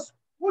 those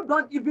who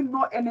don't even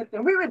know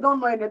anything. We don't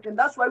know anything.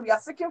 That's why we are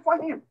seeking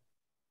for him.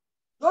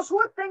 Those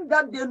who think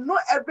that they know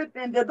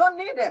everything, they don't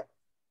need it.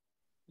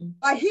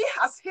 But he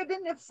has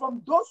hidden it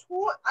from those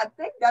who I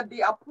think that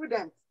they are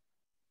prudent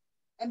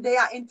and they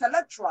are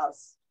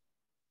intellectuals.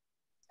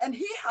 And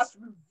he has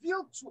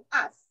revealed to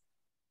us.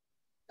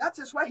 That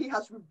is why he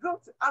has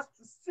revealed to us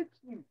to seek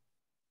him.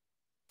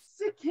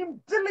 Seek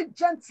him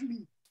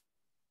diligently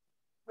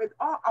with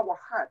all our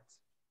heart.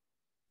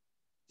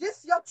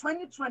 This year,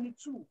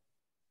 2022,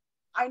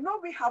 I know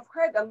we have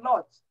heard a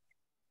lot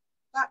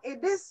that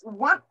it is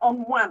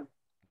one-on-one.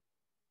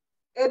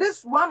 It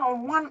is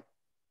one-on-one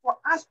for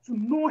us to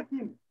know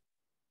him,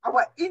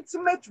 our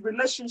intimate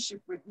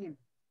relationship with him,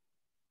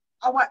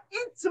 our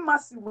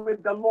intimacy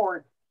with the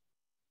Lord.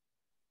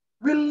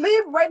 We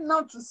live right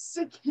now to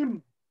seek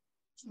him,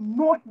 to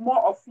know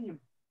more of him.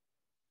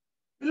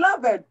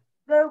 Beloved,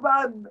 there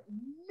are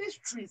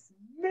mysteries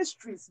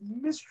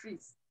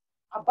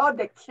about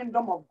the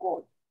kingdom of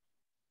God.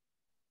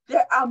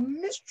 There are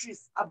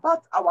mysteries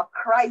about our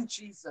Christ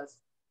Jesus.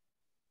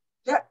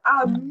 There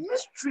are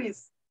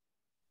mysteries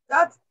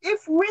that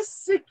if we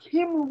seek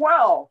him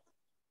well,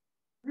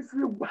 if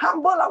we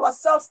humble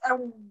ourselves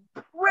and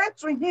pray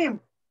to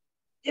him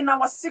in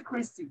our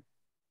secrecy,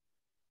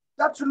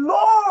 that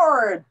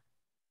Lord,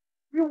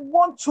 we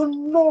want to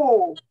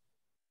know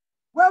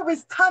where we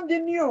stand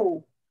in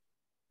you.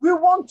 We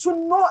want to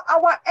know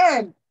our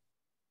end.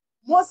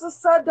 Moses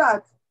said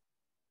that,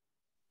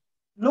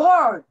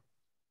 Lord,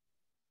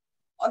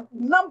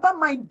 number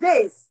my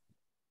days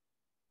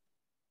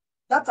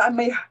that I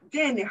may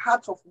gain a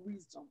heart of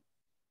wisdom.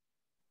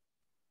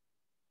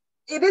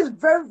 It is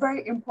very,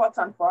 very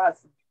important for us,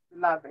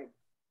 beloved.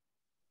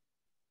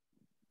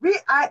 We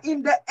are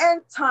in the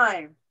end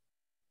time.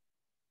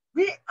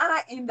 We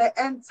are in the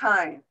end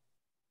time.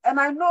 And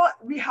I know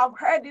we have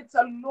heard it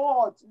a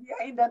lot. We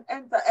are in the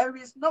end time, and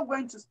it's not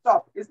going to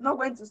stop. It's not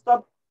going to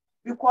stop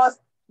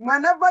because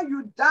whenever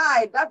you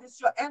die, that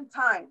is your end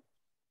time.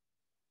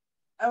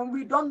 And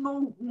we don't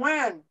know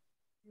when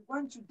you're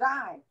going to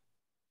die.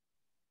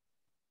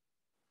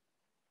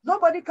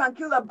 Nobody can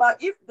kill us,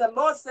 but if the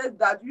Lord says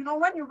that, you know,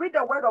 when you read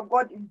the word of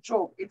God in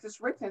Job, it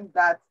is written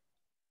that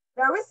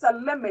there is a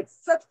limit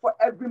set for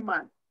every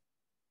man.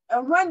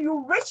 And when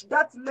you reach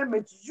that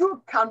limit,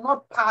 you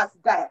cannot pass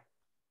there.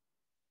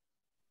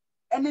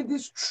 And it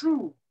is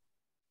true.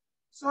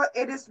 So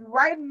it is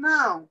right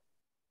now,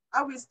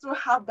 I will still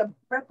have the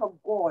breath of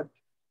God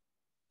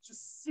to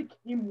seek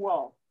him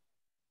well,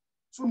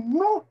 to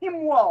know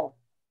him well,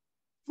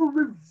 to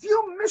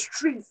reveal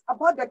mysteries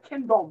about the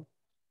kingdom,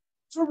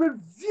 to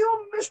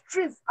reveal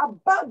mysteries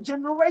about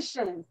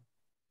generations,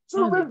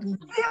 to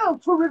reveal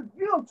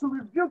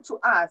to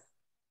us.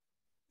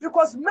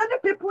 Because many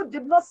people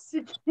did not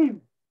seek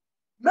him.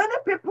 Many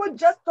people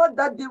just thought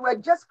that they were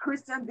just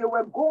Christians, they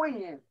were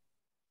going in,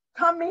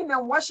 coming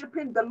and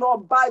worshiping the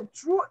Lord, but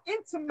through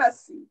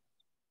intimacy,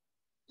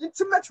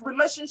 intimate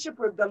relationship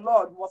with the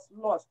Lord was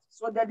lost.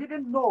 So they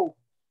didn't know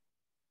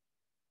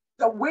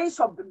the ways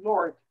of the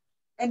Lord,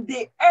 and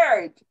they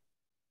erred.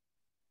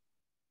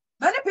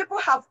 Many people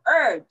have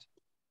erred,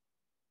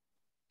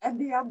 and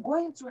they are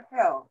going to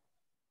hell.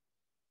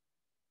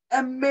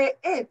 And may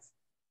it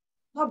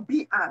not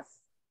be us,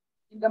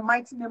 in the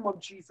mighty name of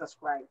Jesus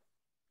Christ.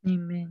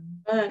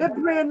 Amen.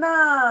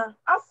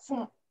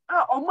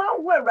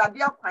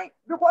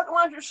 Because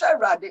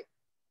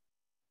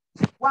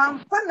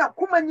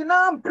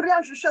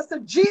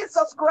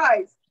Jesus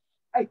Christ,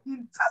 I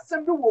think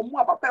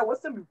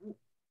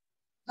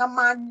na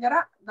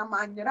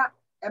manyera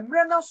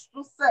emre na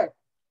so se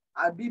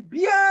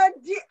abibia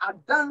di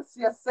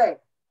adanse se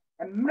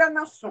emre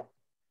na so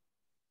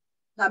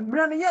na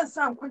mre na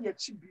yensa nko ya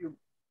chibiem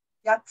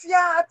ya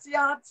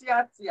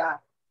tia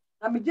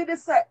na megide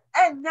se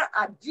enya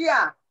ade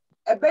a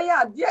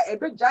ebeya ade a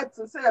ebegya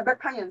to se ye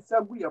beka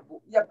yensa gu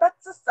yebo ye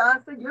bete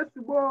san se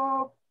Yesu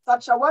bo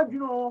sacha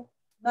wadwuno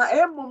na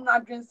emum na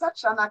adwen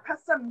sacha na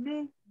kasa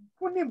me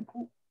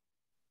punimpu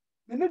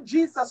me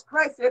Jesus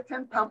Christ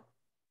etentam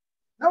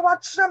na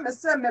wachira me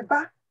se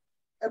meba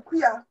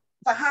Ekuah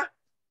faha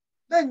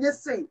na nye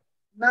sei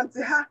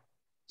nante ha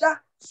ja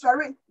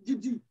sorry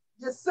didi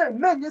ye say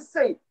men ye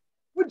say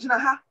wugina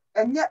ha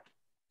enye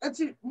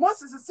enti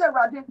Moses say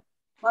rade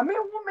ma me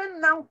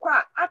women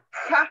nankwa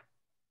aka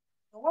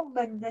na wo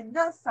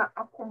manyanyansa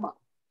akoma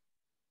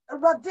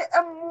rade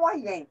emmoa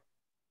yen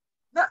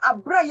na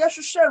abra ye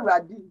hwehwe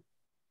rade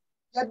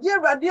ye de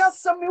rade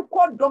asem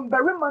ko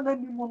domberima na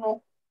nimu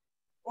no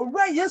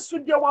owura Yesu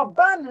de wa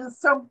ba ne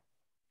nsam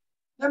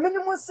na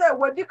minimum say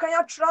wadi kan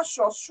ya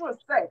trasho sure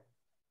say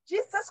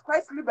Jesus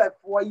Christ live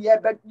for ye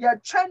but ye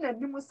train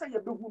and nimu say ye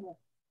behu no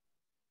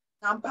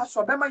na mpa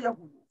so bema ye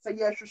hu say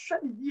ye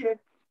hwehwe ne die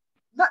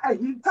Na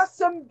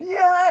ahintasɛm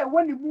biara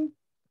ɛwɔ ne mu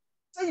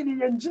sɛ yɛne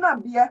yɛn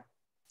gyinabea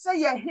sɛ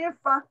yɛ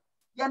hefa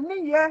yɛne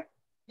yɛ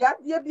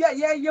yadeɛ bi a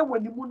yɛyɛ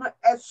wɔ ne mu no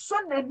ɛsɔ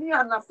n'ani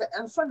anasɛ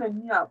ɛnsɔ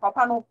n'ani a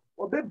papa no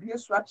ɔbɛbie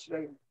so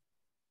akyerɛ yɛn.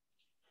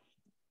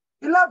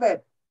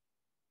 Beloved,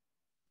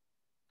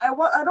 I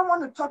don't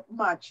want to talk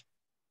much,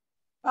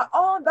 but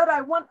all that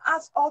I want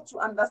us all to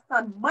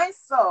understand,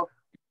 myself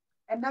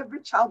and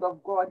every child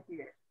of God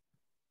here,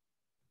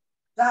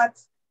 that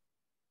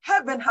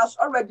heaven has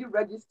already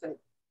registered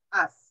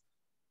us.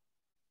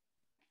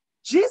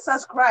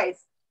 Jesus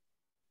Christ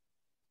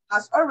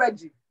has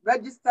already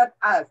registered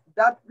us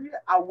that we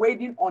are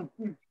waiting on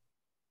him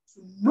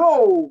to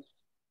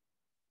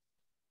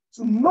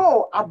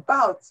know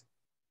about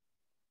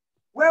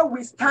where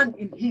we stand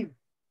in him,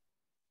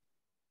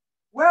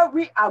 where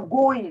we are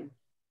going.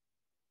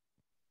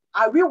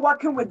 Are we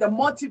working with the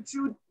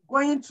multitude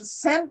going to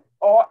sin,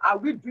 or are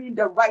we doing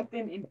the right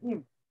thing in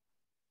him?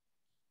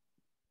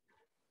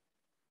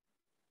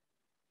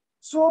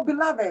 So,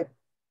 beloved,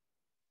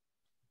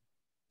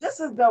 this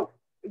is the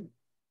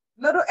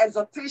little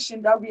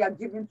exhortation that we are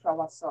giving to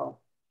ourselves,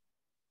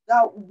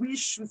 that we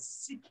should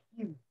seek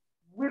him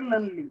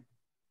willingly,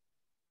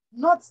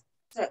 not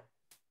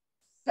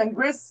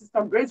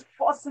Sister Grace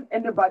forcing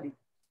anybody,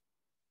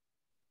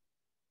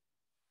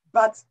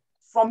 but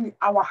from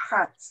our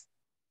hearts,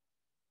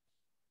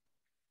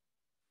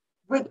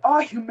 with all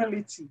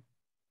humility,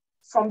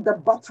 from the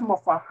bottom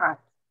of our heart.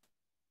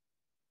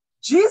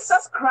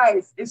 Jesus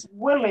Christ is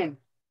willing.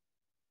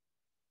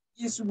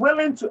 He's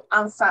willing to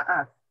answer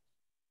us.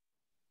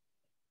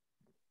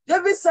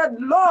 David said,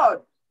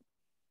 Lord,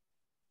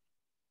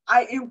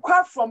 I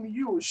inquire from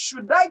you,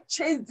 should I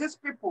chase these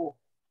people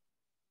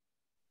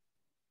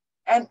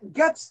and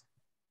get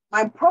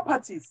my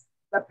properties,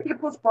 the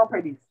people's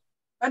properties?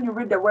 When you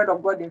read the word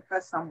of God in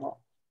 1 Samuel.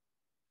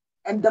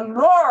 And the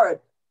Lord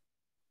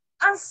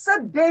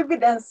answered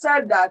David and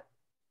said that,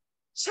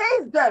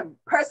 chase them,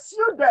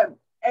 pursue them,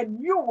 and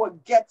you will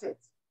get it.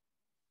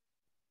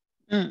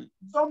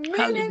 So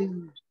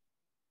meaning,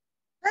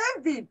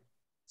 David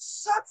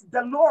sought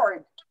the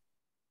Lord,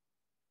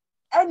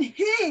 and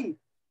the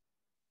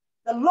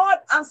Lord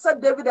answered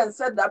David and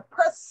said that,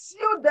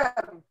 pursue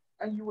them,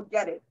 and you will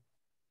get it.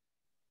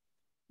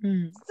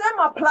 Same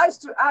applies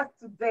to us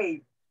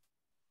today,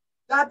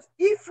 that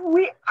if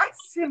we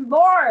ask him,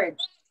 Lord,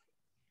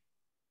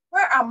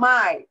 where am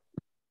I?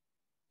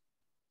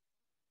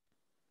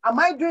 Am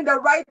I doing the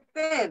right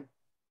thing?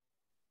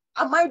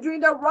 Am I doing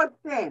the right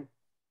thing?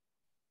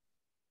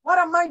 What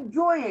am I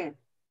doing?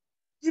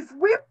 If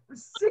we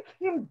seek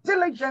him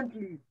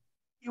diligently,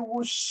 he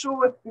will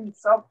show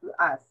himself to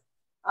us.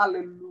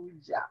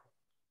 Hallelujah.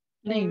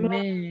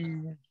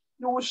 Amen.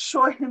 He will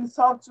show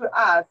himself to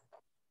us.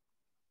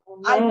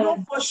 Amen. I know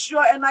for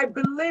sure, and I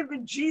believe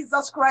in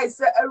Jesus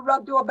Christ.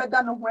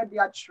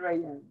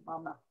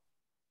 Mama.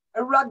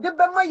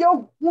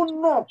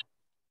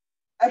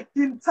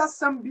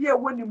 Ahintasɛm bi a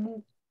ɛwɔ ne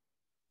mu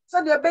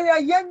sɛdeɛ ɛbɛyɛ a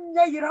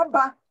yɛnyɛ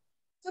yeraba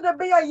sɛdeɛ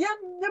ɛbɛyɛ a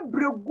yɛnyɛ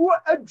brɛguo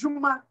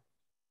adwuma.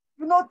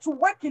 You know, to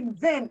work in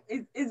vain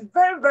is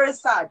very, very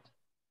sad.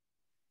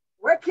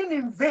 Working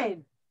in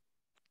vain,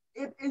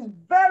 it is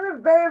very,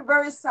 very,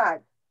 very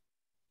sad.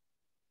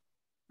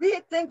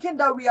 We thinking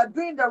that we are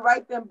doing the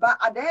right thing, but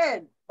at the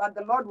end, but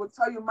the Lord will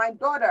tell you, my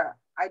daughter,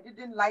 I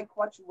didn't like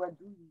what you were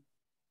doing.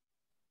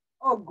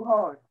 Oh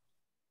God.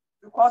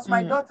 Because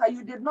my daughter,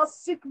 you did not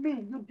seek me.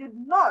 You did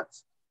not.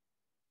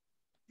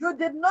 You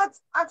did not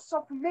ask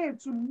of me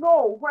to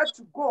know where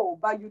to go,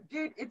 but you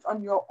did it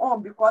on your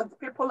own because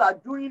people are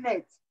doing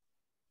it.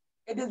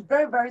 It is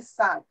very, very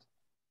sad.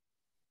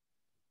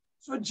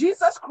 So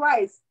Jesus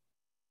Christ,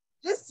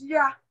 this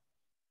year,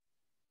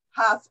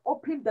 has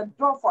opened the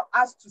door for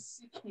us to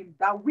seek him,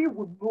 that we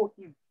would know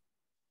him.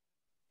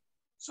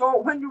 So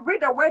when you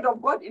read the word of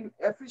God in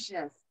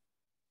Ephesians,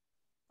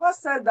 Paul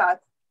said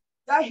that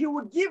he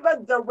would give us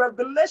the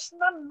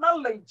revelational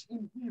knowledge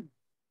in him.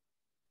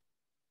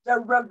 The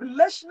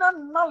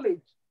revelational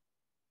knowledge.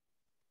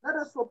 Let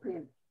us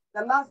open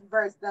the last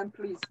verse, then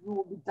please, we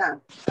will be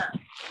done.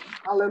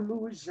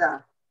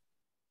 Hallelujah.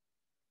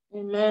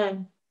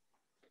 Amen.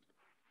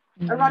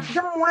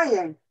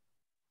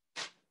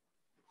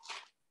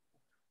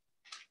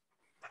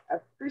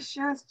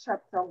 Ephesians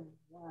chapter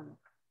 1.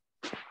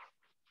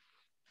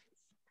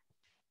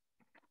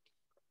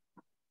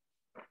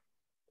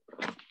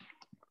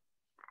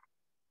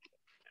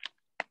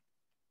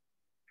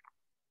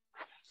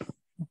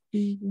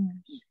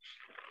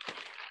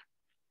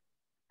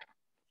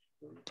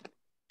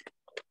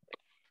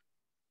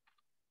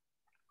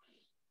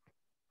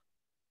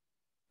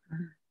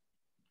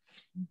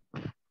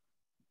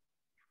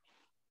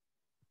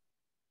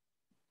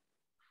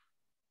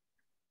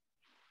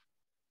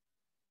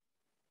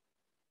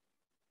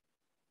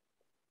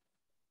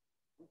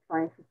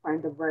 Trying to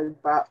find the verse,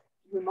 but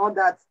you know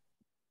that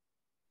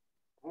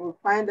I will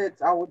find it.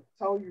 I will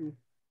tell you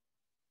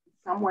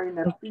somewhere in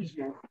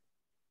Ephesians,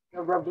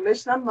 the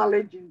revelation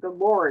knowledge in the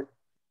Lord,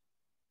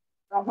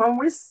 that when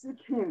we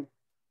seek him,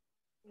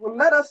 he will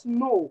let us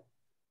know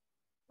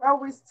where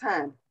we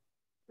stand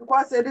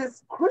Because it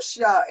is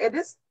crucial. It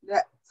is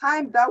the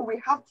time that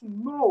we have to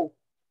know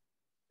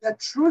the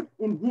truth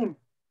in him.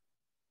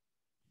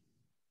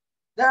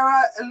 There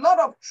are a lot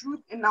of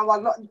truth in our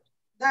Lord.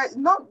 There's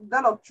not a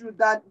lot of truth,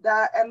 that there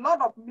are a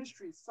lot of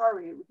mysteries,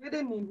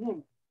 hidden in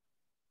him,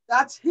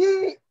 that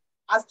he,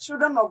 as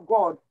children of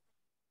God,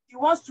 he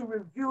wants to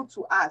reveal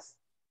to us.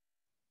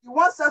 He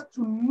wants us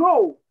to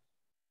know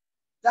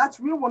that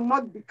we will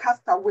not be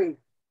cast away,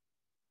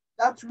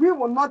 that we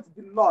will not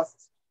be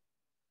lost.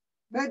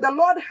 May the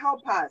Lord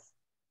help us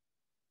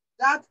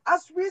that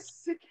as we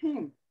seek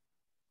him,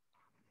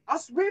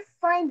 as we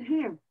find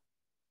him,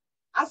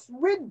 as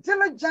we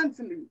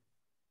diligently,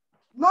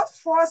 not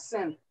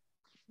forcing,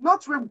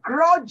 not with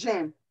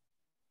grudging,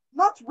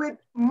 not with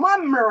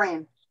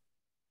murmuring,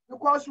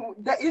 because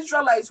the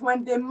Israelites,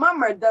 when they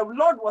murmured, the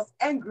Lord was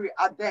angry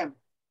at them.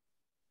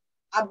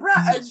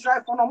 Abra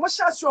Israel for no,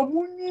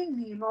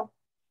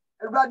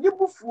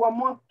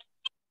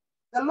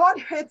 the Lord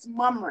hates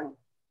murmuring.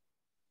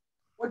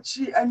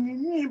 He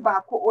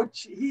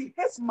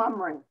hates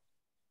murmuring.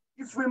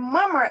 If we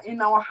murmur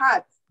in our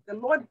hearts, the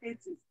Lord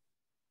hates it.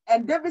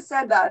 And David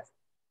said that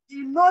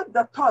he knows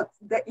the thoughts,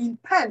 the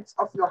intent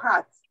of your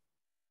heart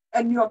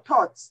and your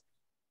thoughts.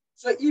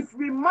 So if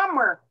we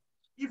murmur,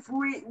 if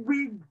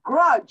we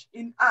grudge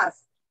in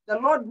us, the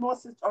Lord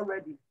knows it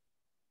already.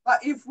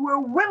 But if we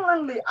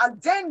willingly, as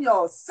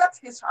Daniel set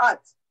his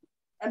heart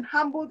and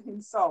humbled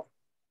himself,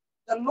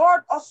 the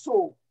Lord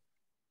also,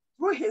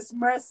 through his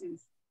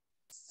mercies,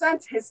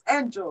 sent his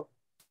angel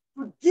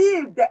to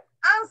give the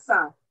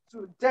answer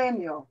to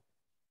Daniel.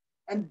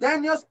 And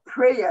Daniel's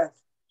prayers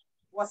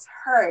was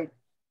heard.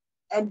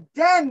 And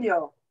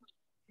Daniel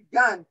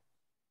began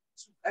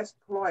to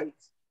exploit.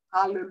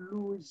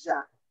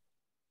 Hallelujah.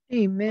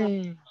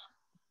 Amen.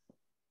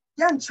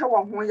 We're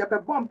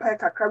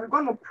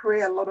going to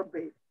pray a little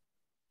bit.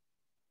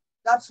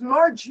 That's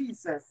Lord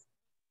Jesus,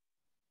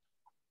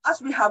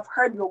 as we have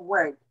heard your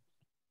word,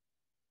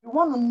 we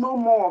want to know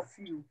more of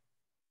you.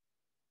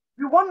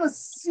 We want to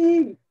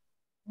see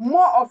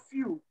more of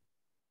you.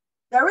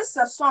 There is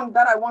a song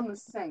that I want to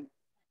sing.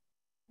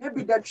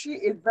 Maybe the tree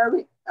is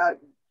very, I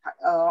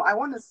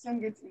want to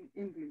sing it in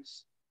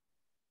English.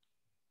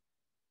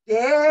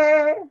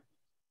 Day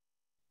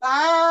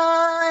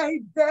by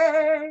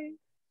day,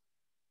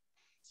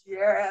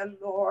 dear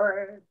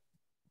Lord,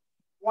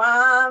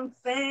 one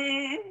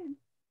thing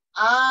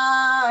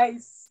I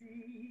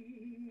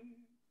see,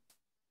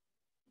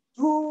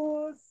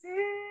 to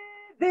see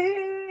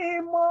thee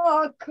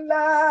more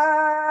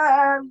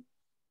clearly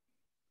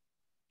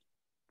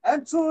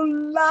and to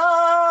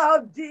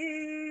love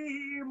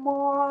thee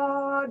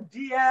more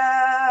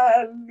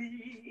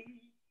dearly,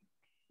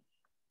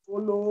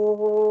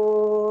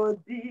 follow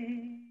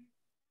thee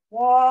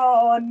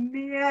more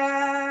nearly,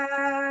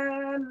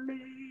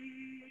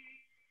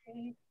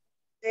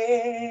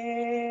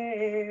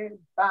 day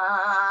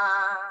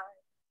by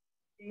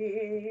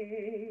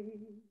day,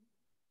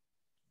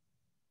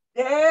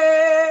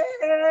 day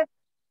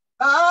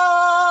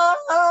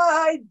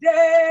by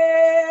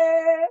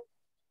day,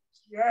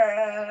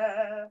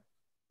 yeah,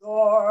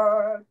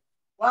 Lord,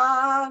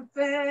 one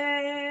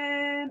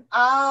thing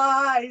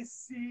I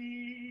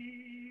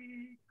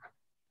see,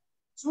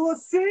 to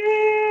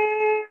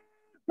see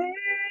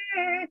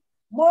thee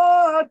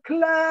more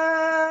clearly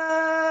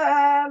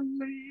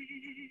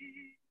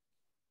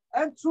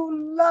and to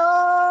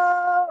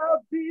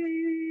love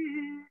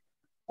thee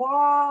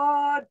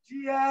more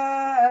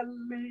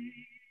dearly,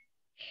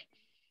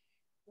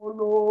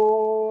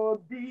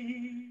 follow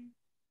thee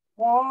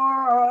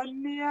more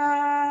nearly,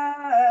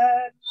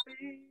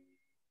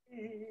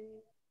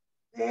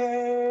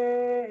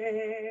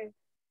 day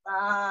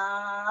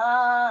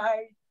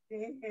by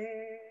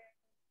day,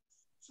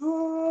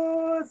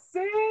 to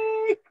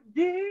seek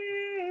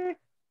thee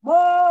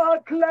more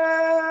clearly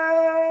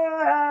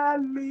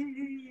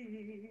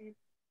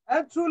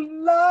and to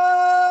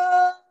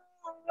love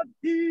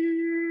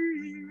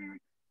thee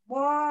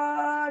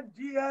more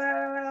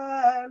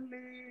dearly,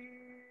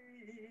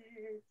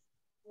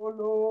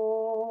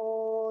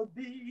 follow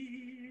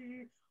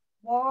thee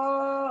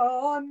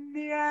more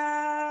nearly,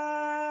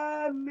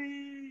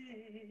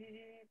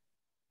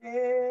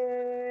 day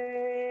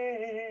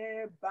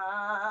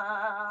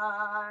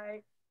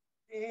by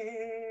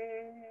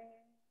day.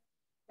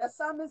 The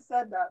psalmist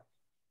said that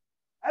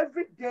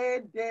every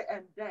day, day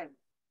and then,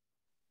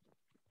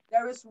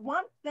 there is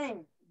one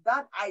thing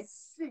that I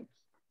seek,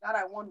 that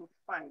I want to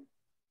find,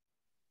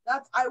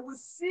 that I will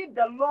see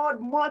the Lord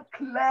more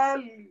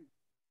clearly,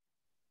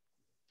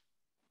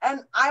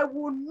 and I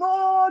will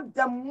know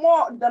the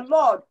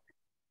Lord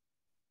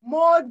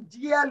more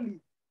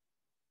dearly,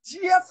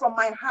 dear from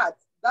my heart,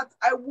 that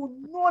I will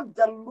know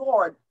the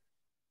Lord,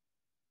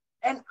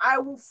 and I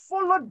will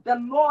follow the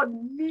Lord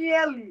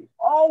nearly,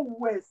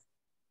 always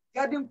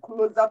getting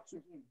closer to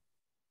him.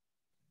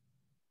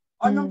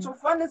 To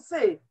funny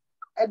say,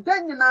 and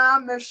then you know,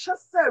 me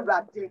shase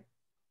rade,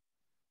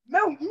 me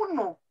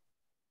huno,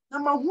 na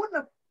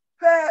mahuna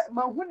pe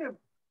mahuna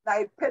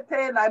like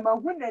pete like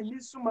mahuna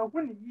nisu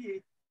mahuna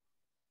ye.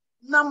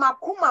 Na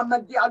makoma me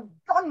de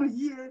adon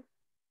ye.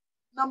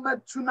 Na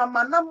matuna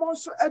manamo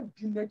so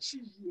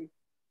edinachi ye.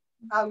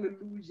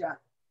 Hallelujah.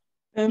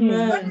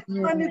 Amen.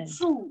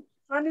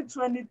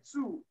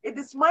 2022. It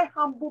is my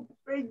humble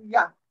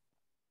prayer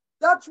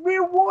that we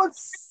will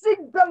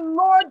seek the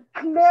Lord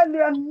clearly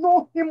and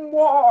know him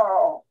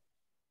more.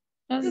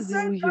 He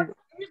said that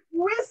if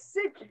we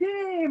seek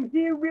him,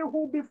 he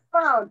will be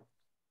found.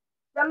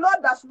 The Lord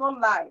does not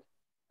lie.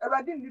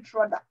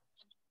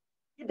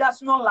 He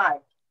does not lie.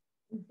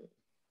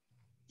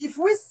 If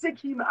we seek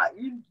him,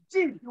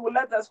 indeed, he will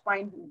let us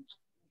find him.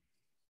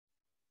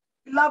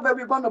 Beloved,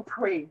 we're going to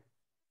pray.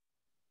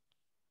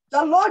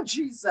 The Lord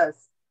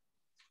Jesus,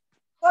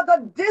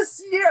 Father,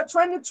 this year,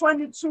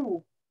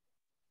 2022,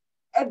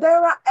 and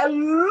there are a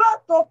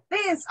lot of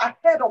things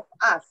ahead of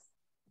us.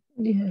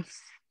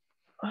 Yes.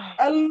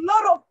 A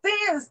lot of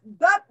things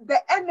that the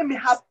enemy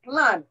has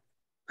planned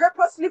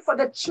purposely for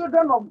the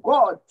children of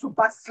God to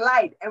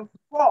backslide and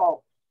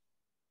fall.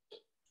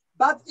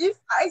 But if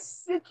I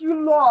seek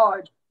you,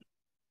 Lord,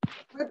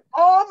 with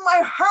all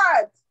my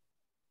heart,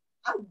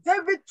 as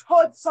David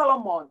told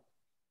Solomon,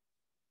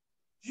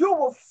 you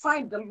will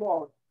find the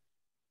Lord.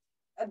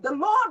 And the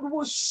Lord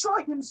will show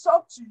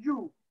himself to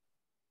you,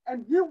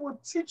 and he will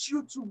teach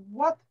you to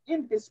walk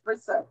in his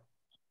precepts.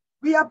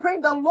 We are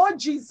praying the Lord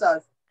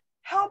Jesus,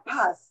 help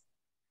us.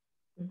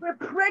 We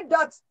pray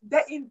that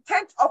the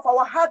intent of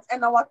our heart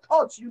and our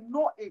thoughts, you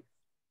know it.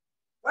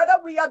 Whether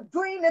we are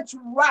doing it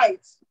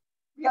right,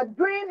 we are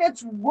doing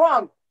it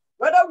wrong,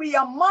 whether we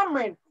are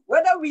murmuring,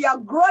 whether we are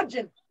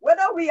grudging,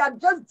 whether we are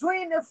just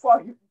doing it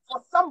for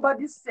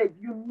somebody's sake,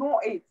 you know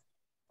it.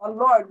 But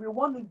Lord, we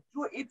want to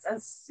do it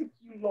and seek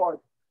you, Lord,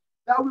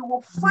 that we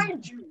will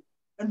find you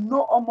and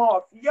know more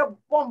of your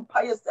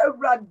vampires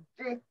every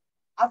day.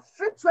 I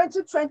fit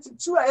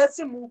 2022, I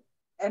see you,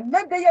 and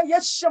never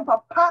yes,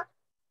 papa.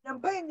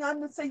 And paying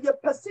and say, you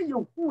perceive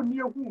you who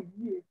near who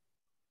ye.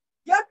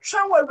 Yet,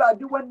 shower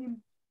raddy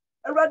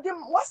a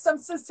radim was some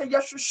sister,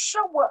 you should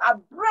shower a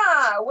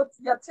bra, what's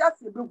your task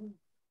you do.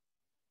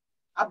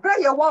 A bra,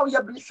 you wow, you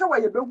be sure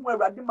you don't wear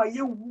radima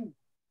you woo.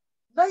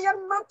 Now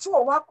you're not to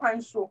a walk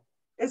crime so.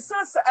 It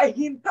sounds a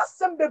hint that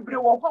some baby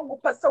or one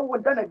person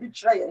would done a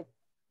betray.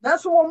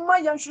 That's what my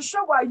young should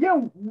shower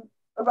you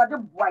a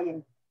radim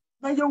boying.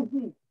 Now you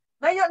who.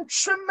 Now you're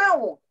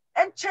tremel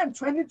and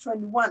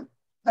 2021.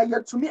 Now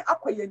you're to me,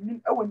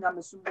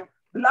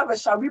 beloved,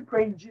 shall we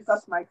pray in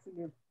Jesus' mighty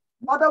name?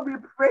 Father, we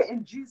pray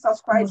in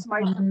Jesus Christ's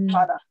mighty name,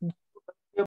 Father.